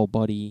 treat the whole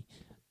body,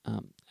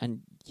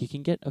 and you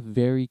can get a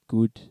very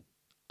good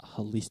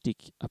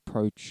holistic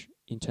approach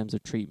in terms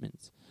of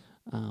treatments.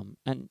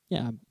 And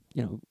yeah,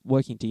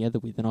 working together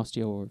with an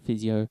osteo or a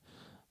physio.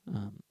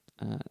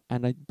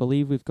 And I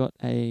believe we've got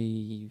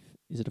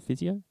is it a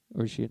physio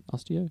or is she an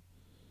osteo?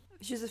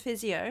 She's a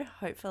physio.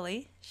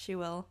 Hopefully, she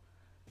will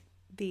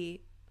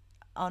be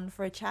on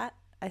for a chat.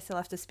 I still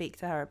have to speak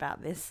to her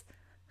about this.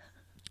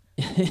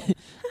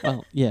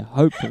 Well, yeah,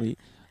 hopefully,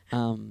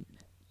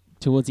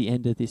 towards the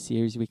end of this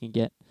series, we can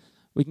get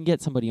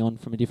somebody on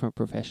from a different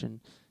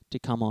profession to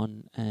come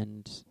on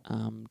and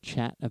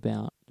chat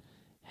about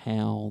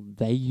how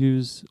they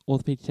use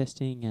orthopedic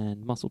testing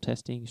and muscle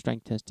testing,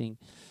 strength testing,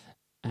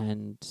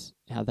 and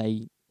how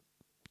they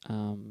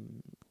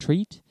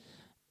treat.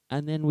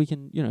 And then we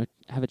can,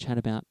 have a chat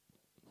about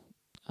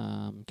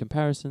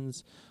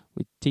comparisons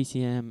with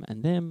TCM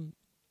and them,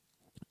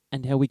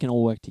 and how we can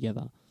all work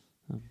together.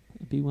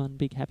 Be one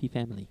big happy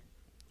family.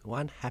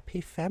 One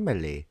happy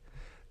family.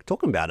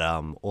 Talking about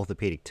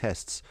orthopedic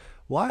tests,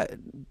 why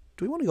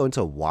do we want to go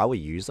into why we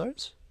use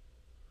those?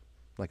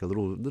 Like a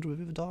little bit of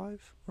a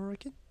dive, I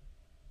reckon.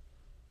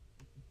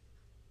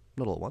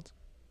 Not all at once.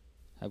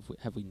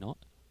 Have we not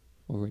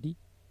already?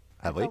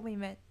 Have we?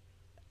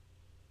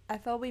 I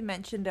thought we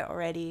mentioned it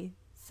already,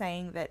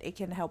 saying that it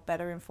can help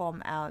better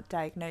inform our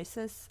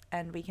diagnosis,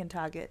 and we can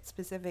target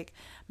specific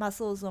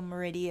muscles or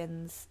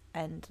meridians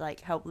and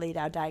help lead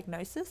our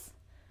diagnosis.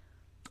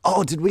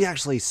 Oh, did we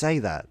actually say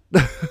that?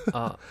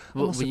 Well,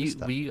 were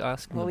you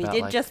asking Well, about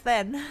we did just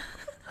then.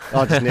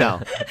 Oh, just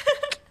now.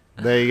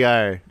 There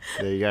you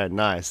go.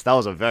 Nice. That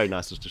was a very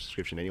nice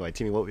description anyway.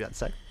 Timmy, what were you about to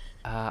say?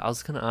 I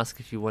was going to ask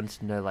if you wanted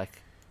to know,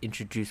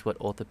 introduce what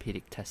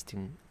orthopedic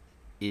testing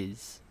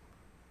is.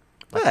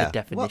 Yeah, the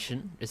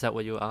definition. Is that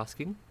what you were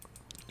asking?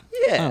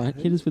 Yeah. All right,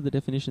 hit us with the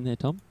definition there,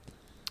 Tom.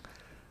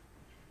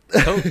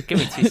 Oh, give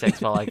me 2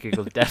 seconds while I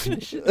Google the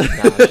definition. No,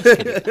 I'm just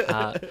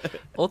kidding.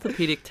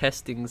 Orthopedic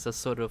testings are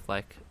sort of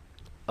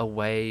a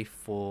way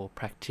for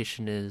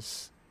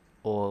practitioners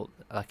or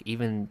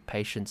even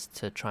patients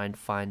to try and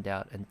find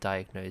out and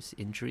diagnose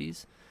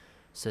injuries.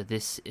 So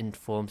this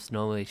informs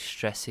normally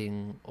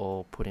stressing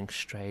or putting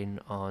strain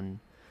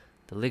on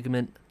the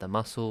ligament, the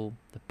muscle,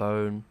 the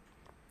bone,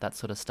 that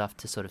sort of stuff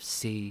to sort of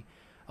see,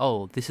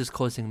 oh, this is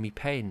causing me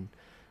pain.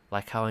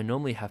 Like how I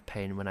normally have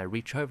pain when I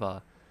reach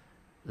over.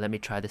 Let me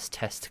try this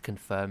test to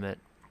confirm it.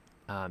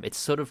 It's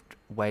sort of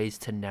ways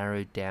to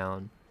narrow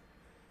down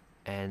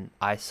and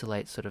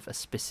isolate sort of a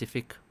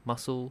specific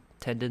muscle,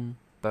 tendon,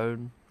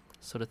 bone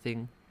sort of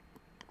thing.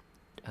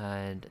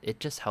 And it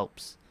just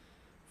helps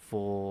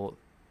for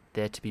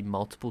there to be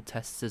multiple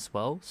tests as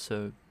well.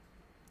 So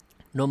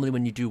normally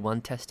when you do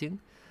one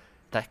testing,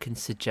 that can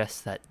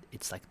suggest that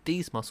it's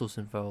these muscles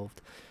involved,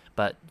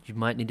 but you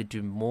might need to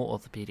do more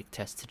orthopedic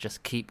tests to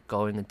just keep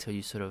going until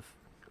you sort of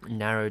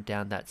narrow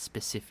down that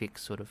specific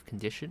sort of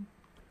condition.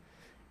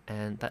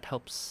 And that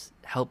helps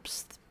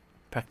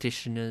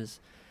practitioners,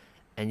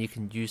 and you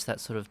can use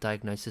that sort of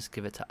diagnosis,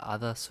 give it to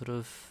other sort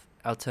of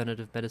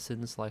alternative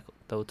medicines like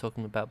they were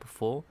talking about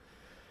before,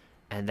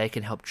 and they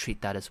can help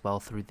treat that as well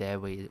through their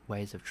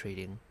ways of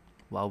treating.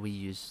 While we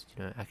use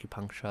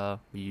acupuncture,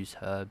 we use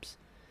herbs,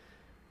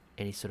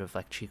 any sort of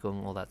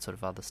qigong, all that sort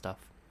of other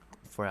stuff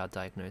for our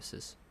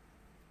diagnosis.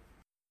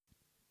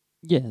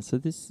 Yeah, so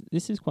this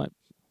is quite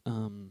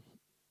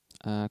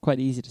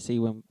easy to see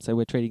when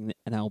we're treating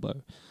an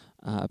elbow.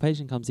 A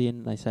patient comes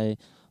in, they say,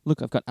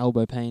 "Look, I've got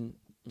elbow pain."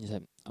 You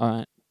say, "All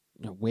right,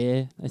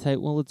 where?" They say,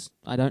 "Well,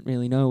 I don't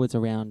really know. It's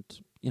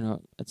around,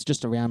 it's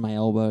just around my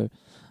elbow."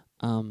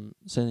 So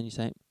then you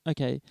say,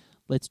 "Okay,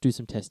 let's do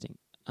some testing."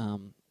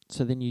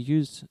 So then you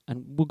use,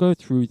 and we'll go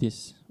through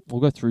this.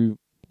 We'll go through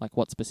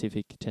what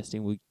specific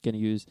testing we're going to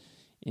use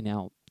in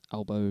our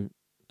elbow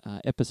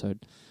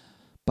episode.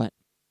 But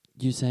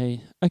you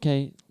say,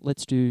 "Okay,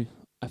 let's do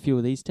a few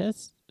of these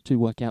tests to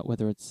work out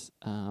whether it's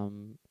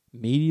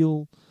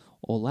medial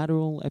or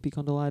lateral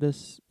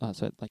epicondylitis,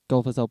 so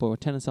golfer's elbow or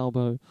tennis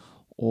elbow,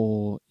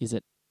 or is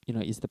it,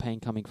 is the pain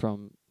coming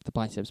from the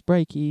biceps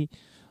brachii,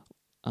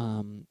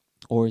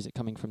 or is it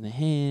coming from the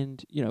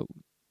hand?"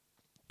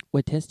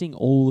 We're testing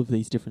all of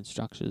these different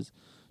structures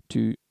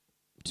to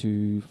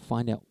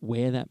find out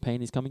where that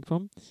pain is coming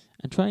from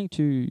and trying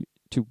to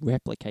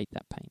replicate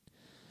that pain,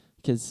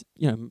 because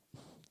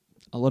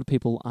a lot of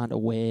people aren't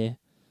aware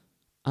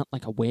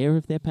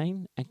of their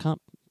pain and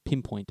can't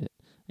pinpoint it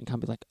and can't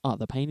be like, "Oh,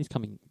 the pain is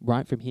coming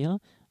right from here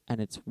and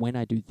it's when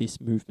I do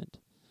this movement."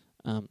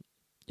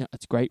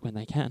 It's great when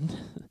they can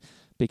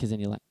because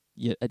then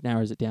it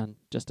narrows it down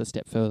just a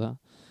step further.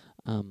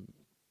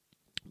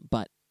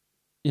 But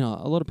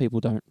a lot of people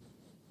don't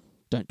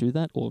do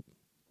that, or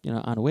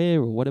aren't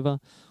aware or whatever,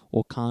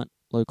 or can't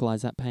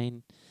localize that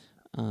pain.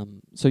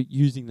 So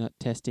using that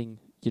testing,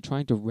 you're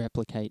trying to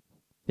replicate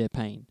their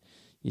pain.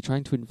 You're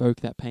trying to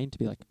invoke that pain to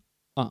be like,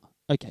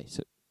 okay,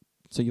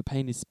 so your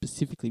pain is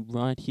specifically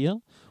right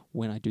here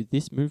when I do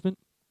this movement.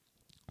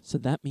 So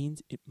that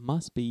means it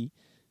must be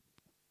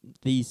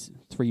these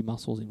 3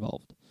 muscles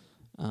involved.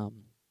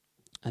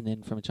 And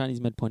then from a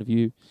Chinese med point of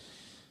view,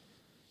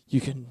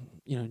 you can,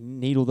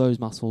 needle those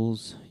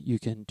muscles. You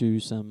can do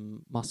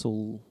some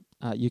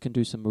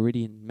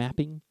meridian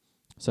mapping.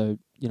 So,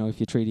 if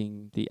you're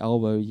treating the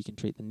elbow, you can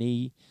treat the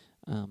knee,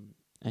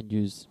 and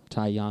use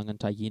Tai Yang and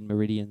Tai Yin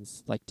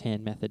meridians, like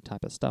Tan method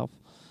type of stuff.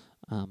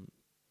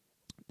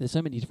 There's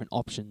so many different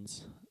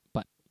options,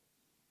 but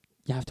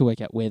you have to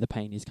work out where the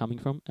pain is coming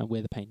from and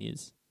where the pain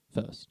is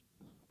first.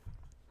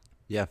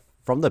 Yeah,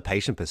 from the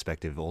patient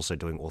perspective, also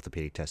doing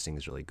orthopedic testing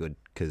is really good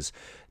because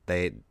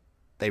they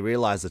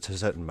realize that there's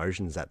certain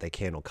motions that they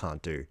can or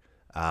can't do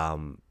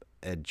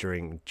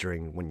during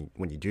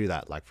when you do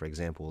that. Like, for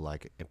example,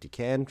 like empty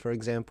can, for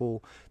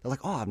example, they're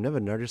like, oh, I've never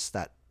noticed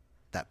that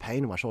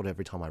pain in my shoulder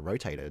every time I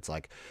rotate it. It's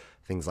like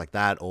things like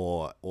that,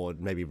 or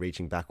maybe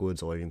reaching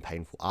backwards, or even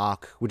painful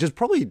arc, which is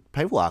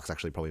painful arc's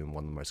actually probably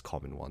one of the most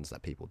common ones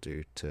that people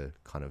do to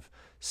kind of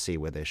see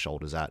where their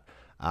shoulder's at.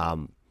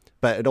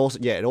 But it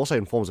also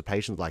informs the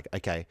patient, like,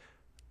 okay,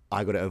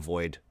 I got to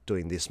avoid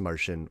doing this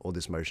motion or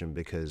this motion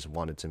because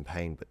one, it's in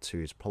pain, but two,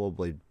 it's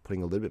probably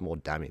putting a little bit more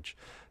damage.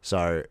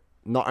 So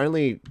not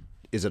only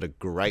is it a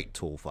great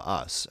tool for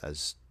us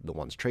as the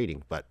ones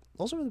treating, but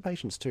also for the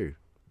patients too,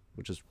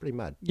 which is pretty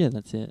mad. Yeah,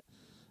 that's it.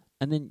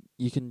 And then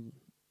you can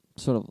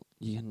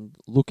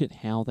look at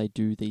how they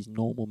do these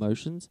normal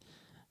motions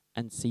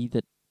and see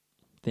that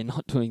they're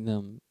not doing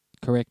them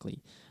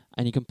correctly.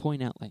 And you can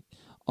point out, like,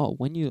 oh,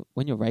 when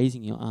you're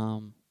raising your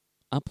arm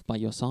up by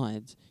your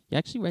sides, you're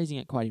actually raising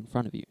it quite in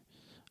front of you.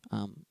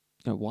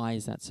 Why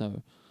is that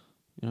so?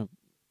 Have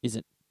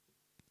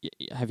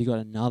you got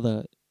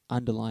another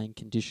underlying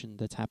condition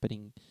that's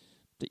happening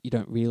that you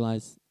don't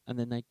realize? And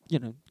then they,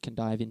 can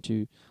dive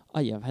into, oh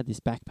yeah, I've had this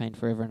back pain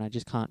forever and I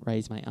just can't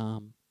raise my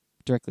arm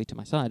directly to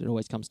my side. It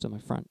always comes to my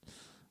front.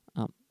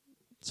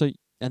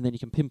 And then you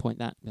can pinpoint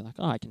that and be like,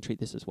 oh, I can treat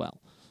this as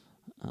well.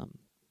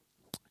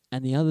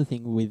 And the other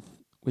thing with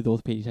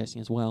orthopedic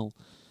testing as well,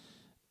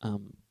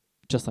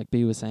 just like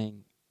B was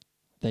saying,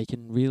 they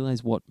can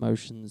realize what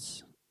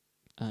motions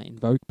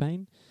invoke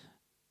pain,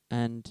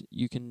 and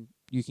you can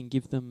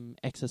give them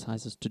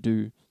exercises to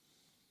do,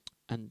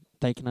 and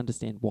they can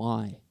understand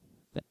why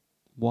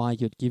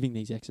you're giving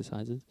these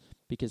exercises,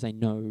 because they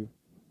know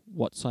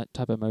what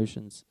type of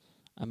motions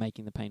are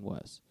making the pain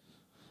worse.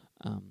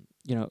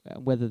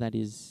 Whether that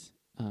is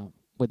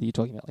whether you're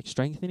talking about like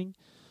strengthening,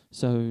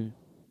 so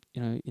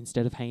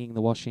instead of hanging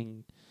the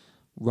washing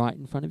right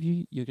in front of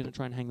you, you're going to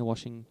try and hang the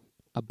washing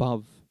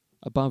above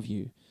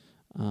you.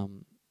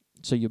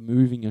 So you're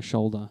moving your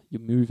shoulder,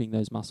 you're moving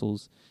those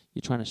muscles,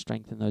 you're trying to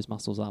strengthen those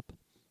muscles up.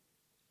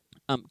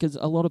 Because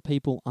a lot of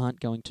people aren't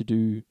going to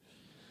do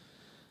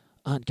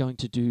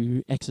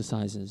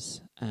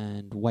exercises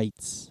and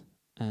weights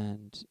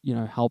and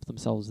help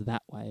themselves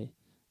that way.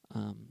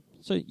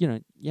 So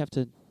you have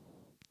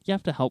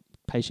to help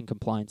patient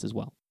compliance as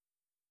well.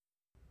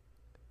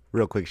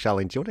 Real quick,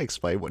 Charlene, do you want to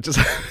explain what just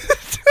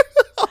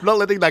I'm not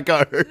letting that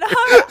go. No,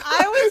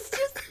 I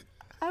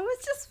was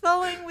just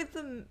following with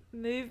the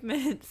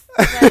movements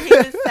that he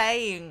was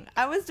saying.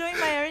 I was doing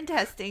my own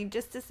testing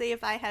just to see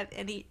if I have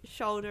any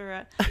shoulder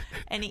or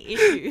any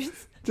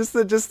issues. Just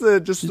the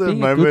being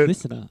moment. A good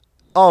listener.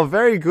 Oh,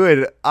 very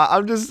good.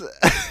 I'm just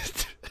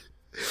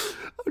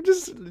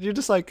you're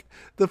just like,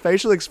 the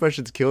facial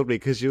expressions killed me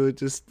because you were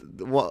just,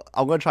 well,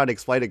 I'm going to try and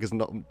explain it because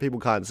people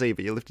can't see,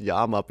 but you lifted your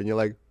arm up and you're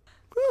like,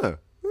 oh,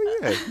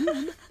 yeah.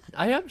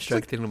 I am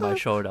strengthening my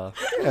shoulder.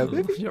 Yeah,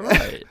 maybe. You're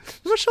right.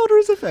 My shoulder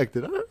is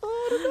affected. I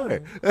don't know.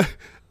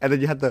 And then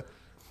you had the,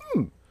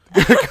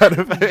 kind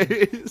of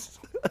face.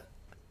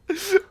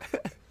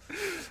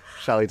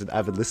 Charlie's an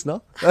avid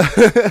listener.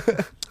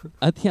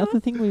 The other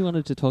thing we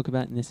wanted to talk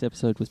about in this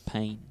episode was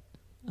pain,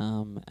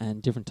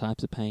 and different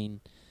types of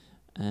pain,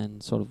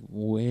 and sort of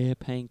where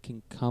pain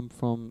can come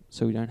from,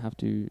 so we don't have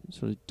to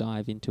sort of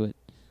dive into it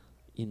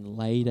in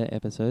later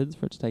episodes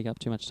for it to take up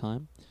too much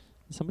time.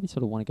 Does somebody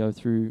sort of want to go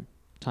through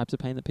types of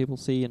pain that people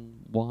see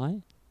and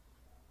why?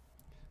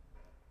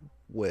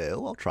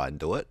 Well, I'll try and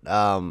do it.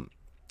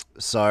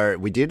 So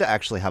we did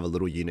actually have a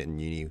little unit in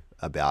uni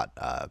about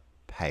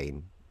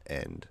pain,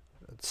 and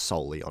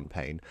solely on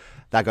pain.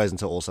 That goes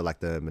into also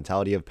like the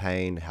mentality of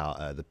pain, how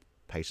the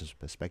patient's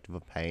perspective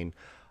of pain.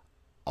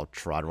 I'll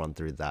try to run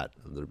through that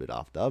a little bit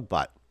after,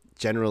 but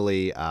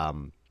generally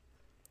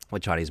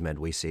with Chinese med,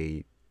 we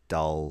see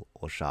dull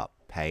or sharp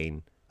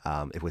pain.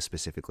 If we're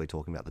specifically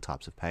talking about the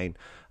types of pain,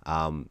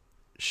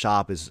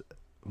 sharp is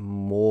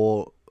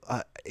more,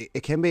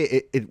 it can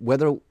be,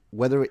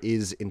 whether it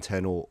is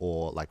internal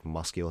or like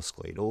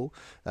musculoskeletal,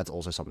 that's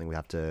also something we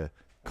have to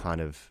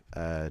kind of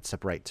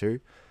separate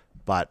too.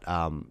 But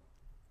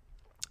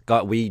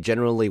we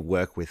generally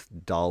work with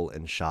dull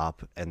and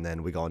sharp, and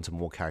then we go into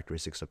more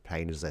characteristics of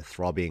pain. Is there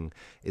throbbing?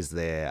 Is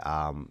there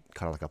kind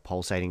of like a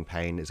pulsating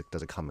pain?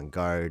 Does it come and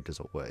go? Does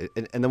it work?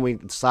 And then we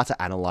start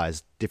to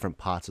analyze different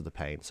parts of the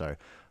pain. So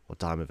what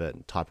time of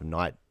it, type of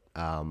night,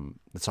 time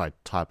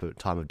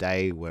of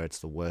day, where it's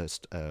the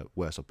worst,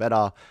 worse or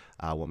better,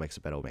 what makes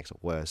it better, what makes it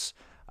worse.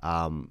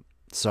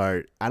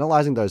 So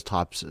analyzing those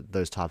types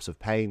of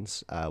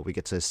pains, we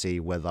get to see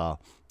whether,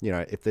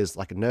 if there's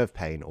like a nerve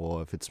pain,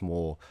 or if it's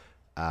more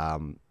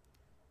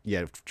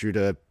due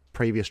to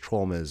previous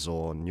traumas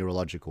or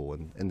neurological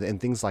and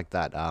things like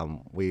that.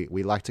 We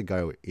like to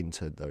go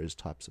into those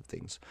types of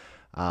things.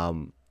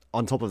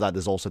 On top of that,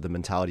 there's also the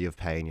mentality of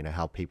pain,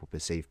 how people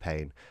perceive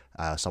pain.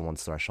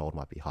 Someone's threshold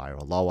might be higher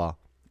or lower,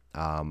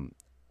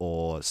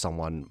 or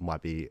someone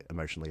might be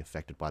emotionally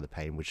affected by the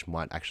pain, which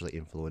might actually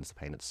influence the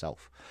pain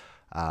itself.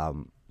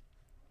 And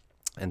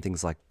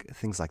things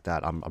like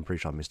that. I'm pretty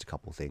sure I missed a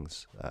couple of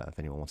things. If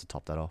anyone wants to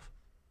top that off.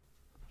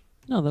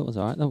 No, that was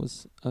all right. That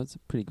was a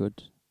pretty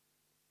good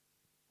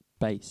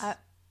base.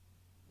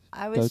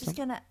 I was just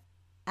going to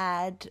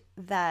add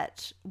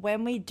that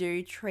when we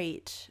do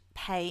treat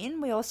pain,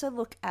 we also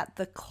look at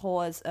the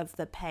cause of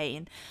the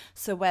pain.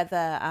 So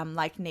whether,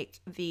 like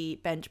Nick,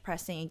 the bench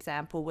pressing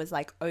example was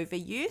like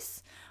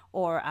overuse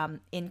or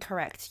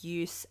incorrect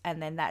use,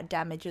 and then that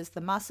damages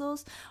the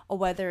muscles, or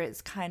whether it's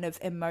kind of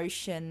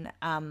emotion,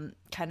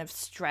 kind of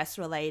stress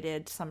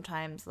related.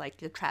 Sometimes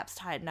like your traps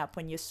tighten up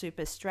when you're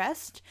super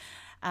stressed.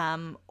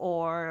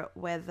 Or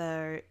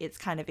whether it's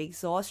kind of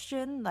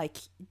exhaustion, like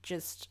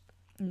just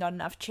not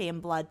enough chi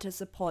and blood to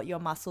support your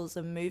muscles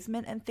and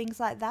movement and things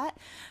like that.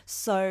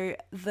 So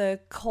the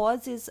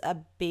cause is a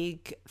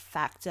big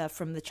factor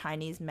from the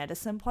Chinese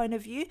medicine point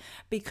of view,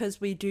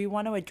 because we do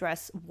want to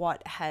address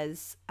what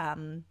has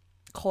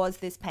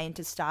caused this pain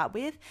to start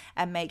with,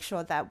 and make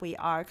sure that we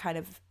are kind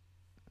of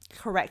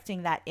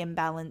correcting that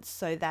imbalance,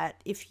 so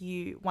that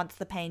once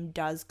the pain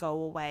does go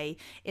away,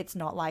 it's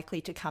not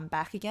likely to come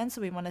back again. So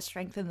we want to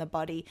strengthen the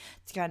body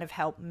to kind of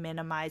help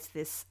minimize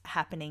this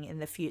happening in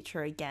the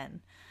future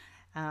again.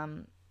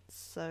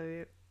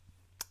 So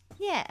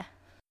yeah.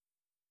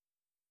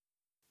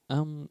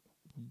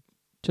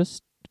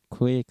 Just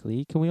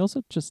quickly, can we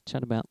also just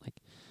chat about like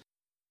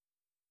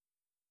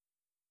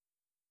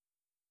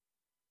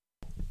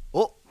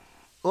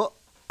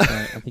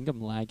Sorry, I think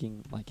I'm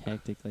lagging like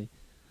hectically.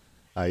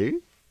 Are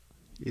you?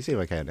 You seem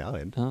okay now,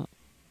 then.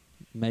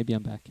 Maybe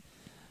I'm back.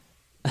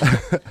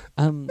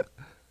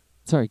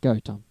 Sorry, go,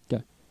 Tom.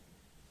 Go.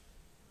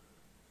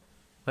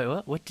 Wait,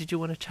 what? What did you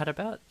want to chat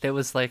about? There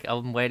was like,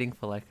 I'm waiting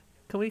for like,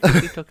 can we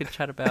quickly talk and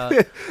chat about?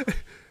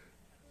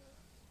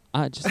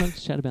 I just wanted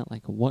to chat about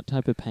like what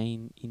type of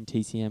pain in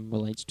TCM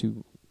relates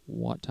to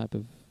what type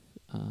of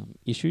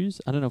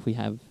issues. I don't know if we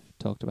have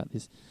talked about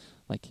this,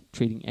 like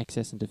treating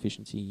excess and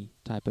deficiency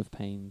type of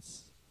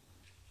pains.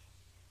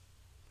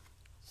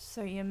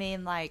 So you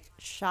mean like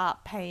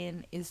sharp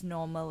pain is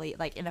normally,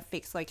 like in a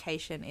fixed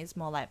location, is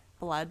more like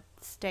blood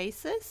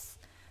stasis,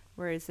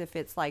 whereas if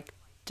it's like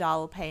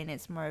dull pain,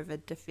 it's more of a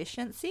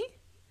deficiency?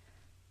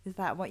 Is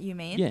that what you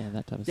mean? Yeah,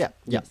 that type of Yeah, stuff.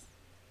 yeah. Yes.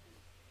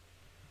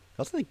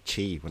 I also think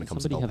chi when it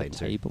comes to Somebody dull have pain a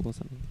too. table or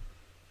something?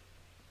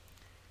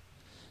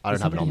 I don't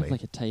Does have it somebody on have me.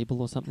 like a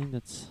table or something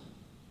that's...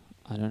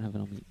 I don't have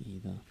it on me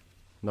either.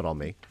 Not on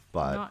me,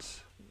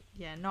 but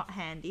Not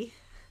handy.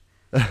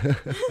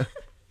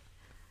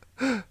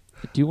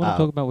 Do you want to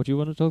talk about what you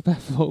want to talk about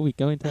before we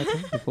go into that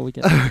thing? Before we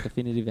get to the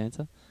definitive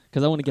answer?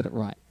 Because I want to get it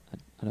right.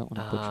 I don't want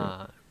to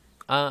butcher it.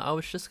 I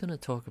was just gonna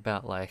talk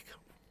about like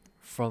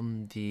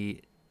from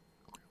the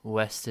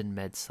Western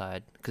med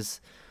side,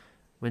 because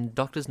when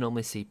doctors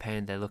normally see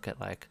pain, they look at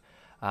like,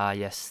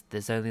 yes,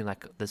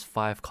 there's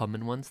 5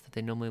 common ones that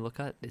they normally look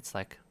at. It's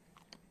like,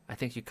 I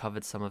think you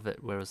covered some of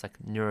it, where it was like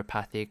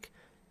neuropathic,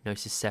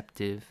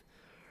 nociceptive,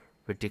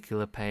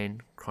 radicular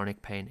pain,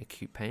 chronic pain,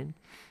 acute pain.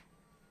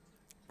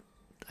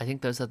 I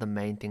think those are the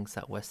main things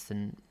that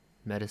Western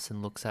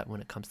medicine looks at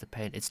when it comes to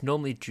pain. It's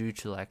normally due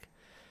to like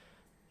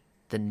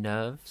the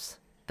nerves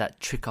that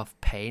trick off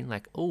pain,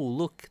 like, oh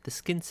look, the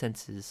skin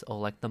senses or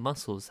like the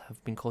muscles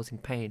have been causing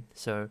pain.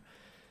 So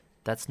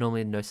that's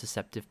normally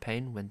nociceptive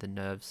pain, when the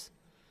nerves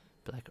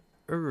be like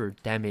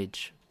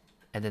damage,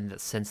 and then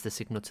that sends the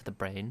signal to the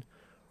brain,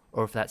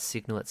 or if that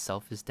signal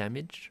itself is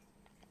damaged.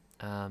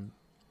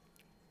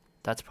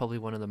 That's probably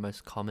one of the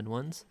most common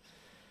ones.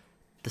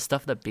 The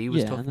stuff that B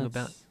was talking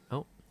about.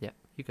 Oh, yeah,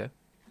 you go.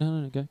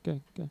 No, go.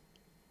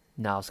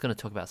 No, I was going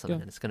to talk about something,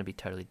 Go. and it's going to be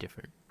totally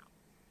different.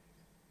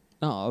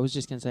 No, I was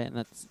just going to say,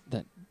 and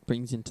that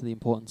brings into the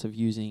importance of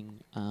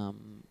using,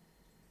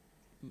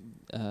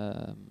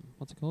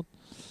 what's it called?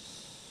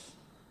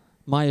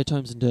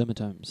 Myotomes and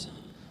dermatomes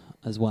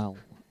as well,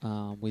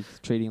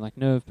 with treating like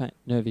nerve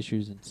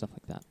issues and stuff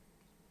like that.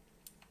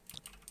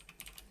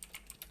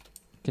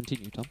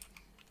 Continue, Tom.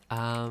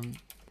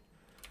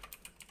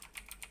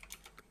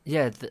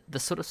 Yeah, the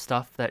sort of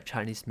stuff that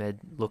Chinese med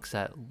looks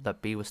at,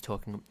 that B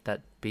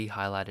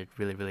highlighted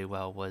really, really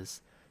well,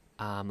 was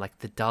like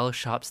the dull,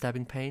 sharp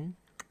stabbing pain,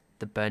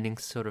 the burning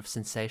sort of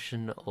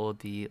sensation, or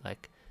the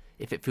like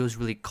if it feels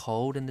really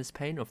cold in this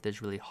pain, or if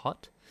there's really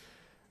hot,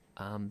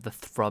 the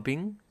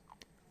throbbing,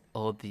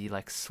 or the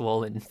like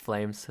swollen,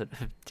 inflamed sort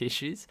of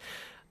tissues,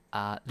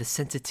 the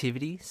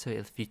sensitivity. So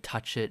if you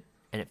touch it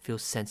and it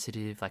feels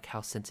sensitive, like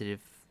how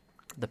sensitive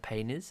the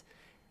pain is,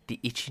 the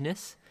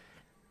itchiness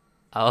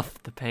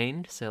of the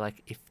pain. So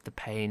like if the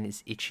pain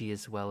is itchy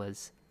as well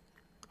as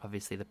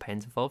obviously the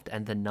pain's involved,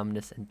 and the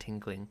numbness and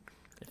tingling.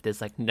 If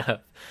there's like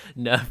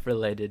nerve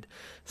related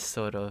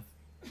sort of.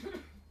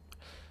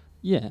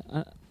 Yeah,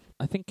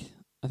 I think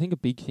a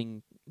big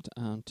thing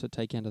to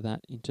take out of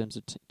that in terms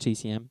of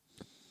TCM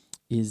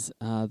is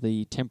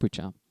the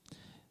temperature.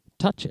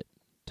 Touch it.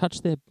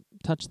 Touch their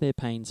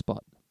pain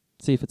spot.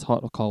 See if it's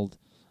hot or cold.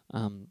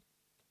 And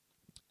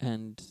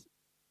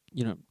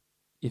you know,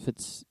 if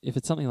it's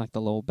something like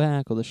the lower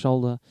back or the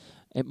shoulder,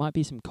 it might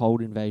be some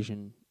cold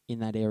invasion in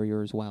that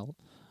area as well.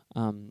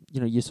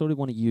 You sort of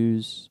want to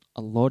use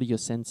a lot of your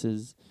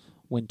senses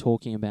when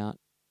talking about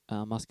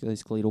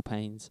musculoskeletal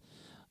pains.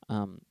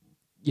 When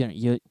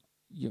you're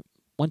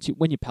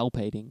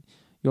palpating,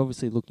 you're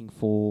obviously looking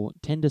for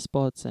tender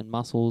spots and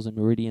muscles and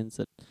meridians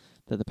that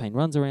the pain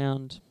runs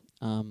around.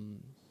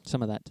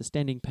 Some of that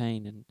distending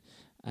pain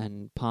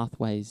and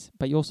pathways,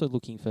 but you're also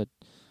looking for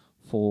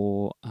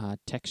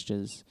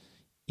textures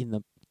in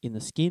the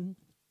skin.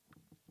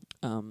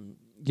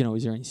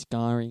 Is there any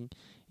scarring?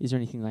 Is there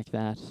anything like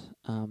that?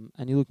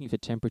 And you're looking for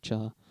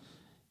temperature.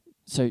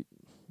 So,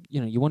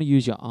 you want to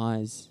use your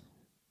eyes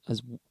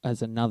as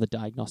another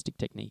diagnostic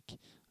technique.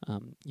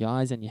 Your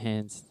eyes and your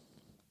hands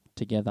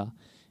together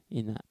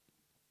in that.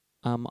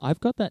 I've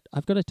got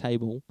a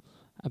table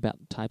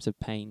about types of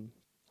pain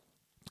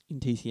in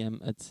TCM.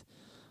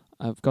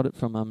 I've got it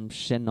from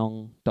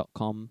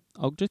Shenong.com.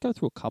 I'll just go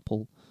through a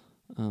couple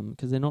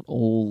because they're not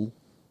all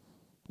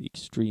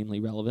extremely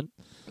relevant.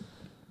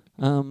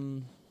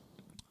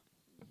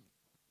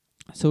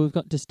 So we've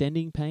got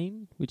distending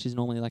pain, which is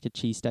normally like a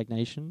chi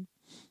stagnation,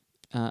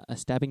 a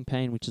stabbing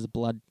pain, which is a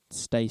blood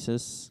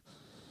stasis.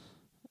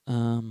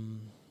 What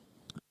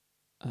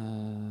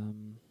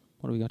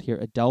do we got here?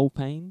 A dull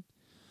pain,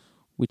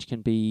 which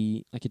can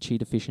be like a chi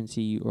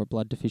deficiency or a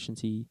blood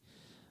deficiency.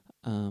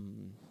 A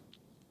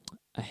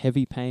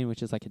heavy pain,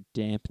 which is like a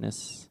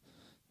dampness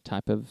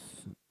type of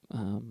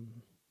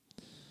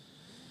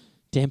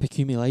damp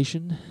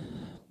accumulation.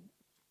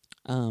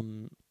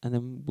 And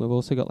then we've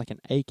also got like an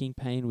aching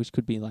pain, which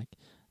could be like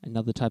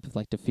another type of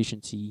like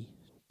deficiency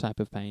type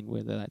of pain,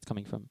 whether that's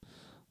coming from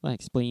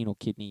like spleen or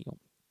kidney or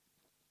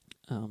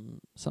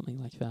something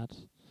like that.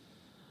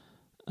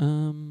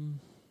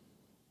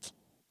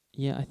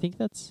 I think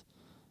that's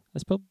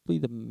probably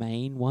the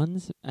main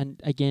ones. And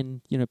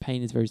again,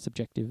 pain is very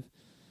subjective.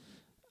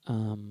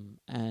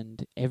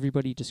 And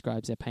everybody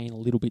describes their pain a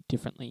little bit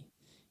differently.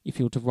 If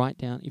you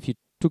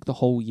took the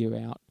whole year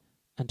out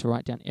and to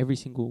write down every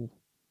single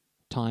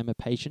time a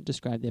patient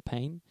described their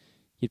pain,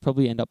 you'd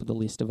probably end up with a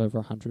list of over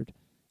 100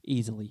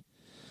 easily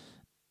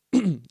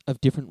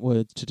of different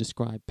words to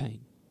describe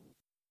pain.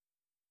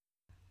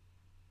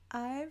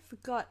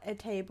 I've got a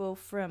table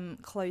from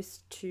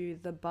Close to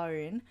the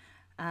Bone.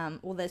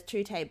 There's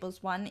two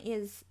tables. One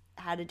is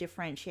how to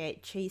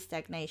differentiate chi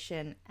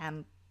stagnation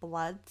and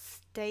blood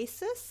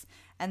stasis,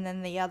 and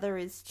then the other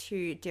is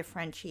to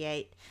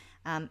differentiate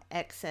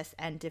excess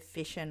and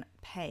deficient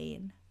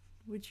pain.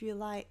 Would you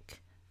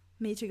like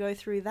me to go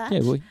through that?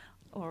 Yeah, we'll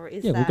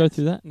go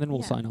through that and then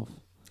we'll sign off.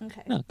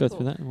 Okay. No, go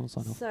through that and we'll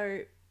sign off.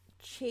 So,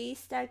 chi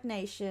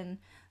stagnation,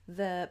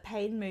 the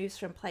pain moves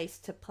from place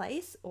to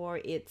place, or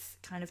it's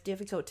kind of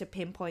difficult to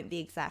pinpoint the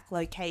exact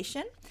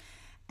location.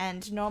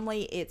 And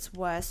normally it's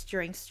worse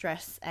during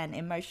stress and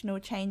emotional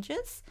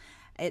changes.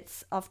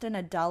 It's often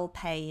a dull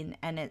pain,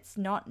 and it's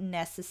not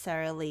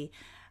necessarily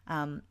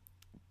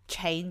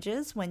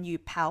changes when you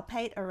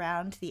palpate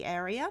around the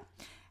area.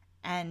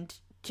 And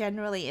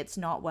generally it's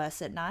not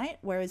worse at night,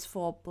 whereas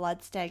for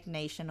blood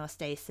stagnation or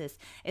stasis,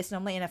 it's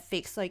normally in a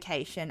fixed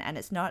location and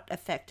it's not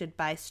affected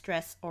by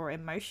stress or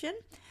emotion.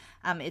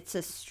 It's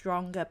a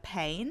stronger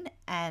pain,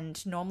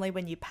 and normally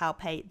when you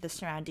palpate the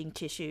surrounding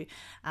tissue,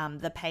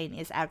 the pain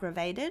is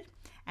aggravated,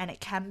 and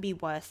it can be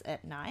worse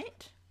at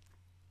night.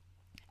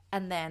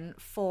 And then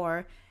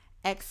for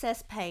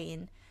excess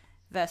pain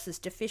versus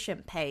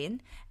deficient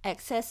pain,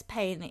 excess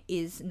pain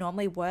is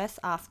normally worse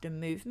after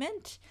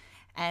movement,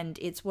 and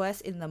it's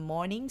worse in the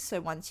morning. So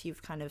once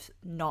you've kind of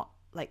not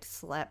like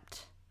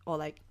slept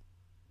or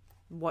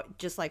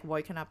just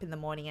woken up in the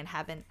morning and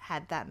haven't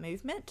had that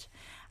movement,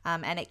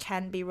 and it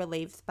can be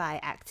relieved by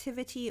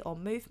activity or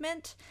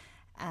movement,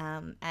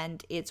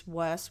 and it's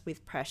worse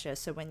with pressure.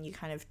 So when you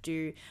kind of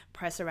do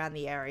press around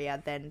the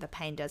area, then the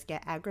pain does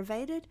get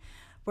aggravated.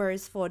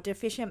 Whereas for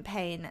deficient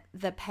pain,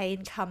 the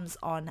pain comes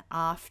on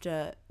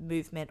after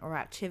movement or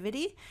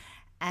activity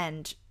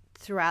and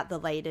throughout the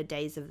later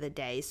days of the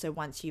day. So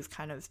once you've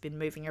kind of been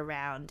moving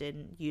around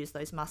and used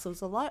those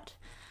muscles a lot,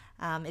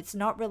 it's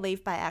not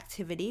relieved by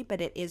activity,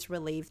 but it is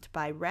relieved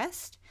by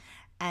rest.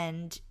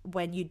 And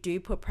when you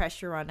do put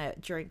pressure on it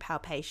during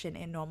palpation,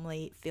 it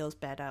normally feels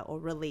better or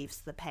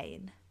relieves the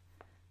pain.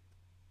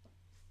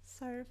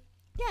 So,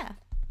 yeah.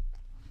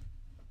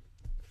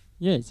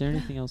 Yeah, is there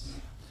anything else?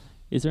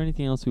 Is there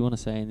anything else we want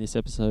to say in this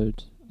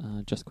episode?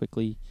 Just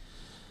quickly.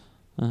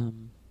 Stay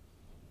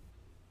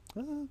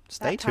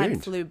that time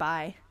tuned. flew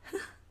by.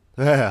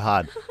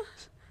 Hard.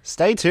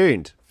 Stay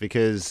tuned,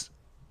 because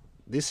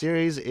this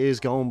series is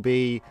going to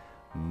be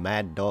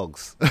Mad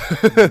dogs.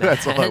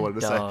 That's all I Mad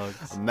wanted to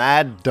dogs. say.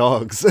 Mad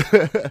dogs.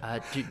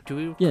 Do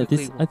we Yeah,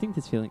 quickly... I think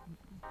this feeling.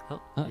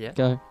 Oh, yeah.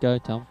 Go,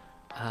 Tom.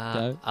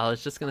 I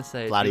was just going to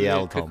say, Bloody do we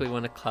hell, quickly Tom.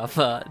 want to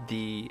cover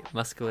the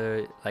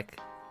muscular, like,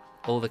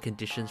 all the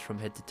conditions from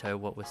head to toe,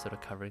 what we're sort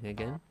of covering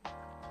again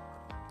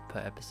per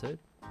episode,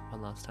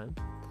 one last time?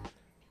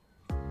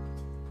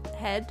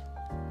 Head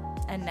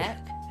and neck,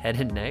 Head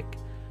and neck,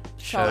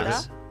 Shoulder.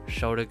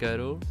 shoulder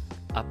girdle,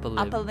 upper limb,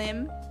 upper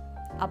limb,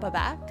 upper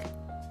back,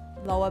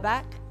 lower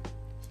back,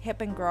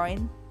 hip and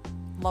groin,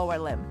 lower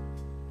limb.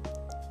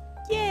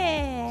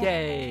 Yeah.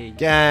 Yay!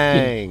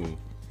 Gang.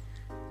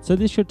 So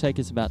this should take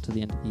us about to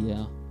the end of the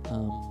year,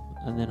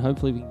 and then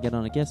hopefully we can get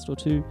on a guest or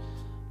two,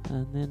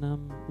 and then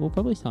we'll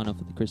probably sign off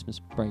with the Christmas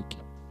break.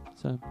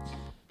 So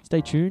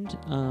stay tuned,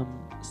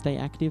 stay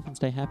active, and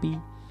stay happy.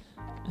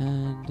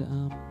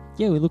 And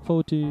yeah, we look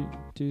forward to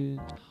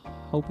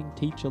helping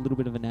teach a little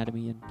bit of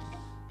anatomy and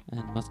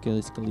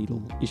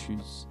musculoskeletal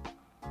issues,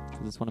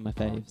 because it's one of my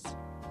faves.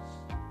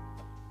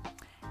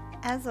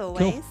 As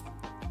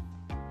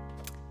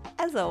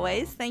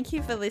always, thank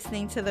you for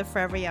listening to the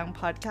Forever Young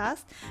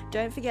podcast.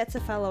 Don't forget to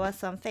follow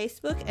us on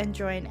Facebook and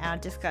join our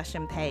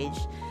discussion page.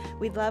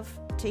 We'd love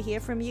to hear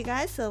from you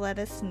guys, so let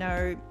us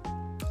know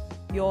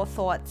your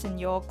thoughts and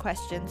your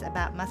questions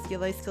about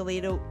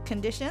musculoskeletal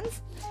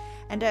conditions.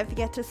 And don't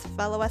forget to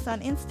follow us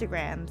on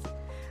Instagram.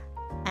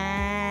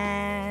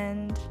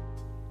 And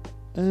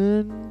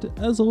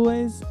as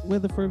always, we're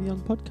the Forever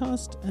Young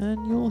podcast,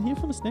 and you'll hear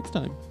from us next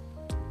time.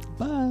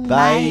 Bye.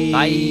 Bye.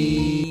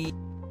 Bye.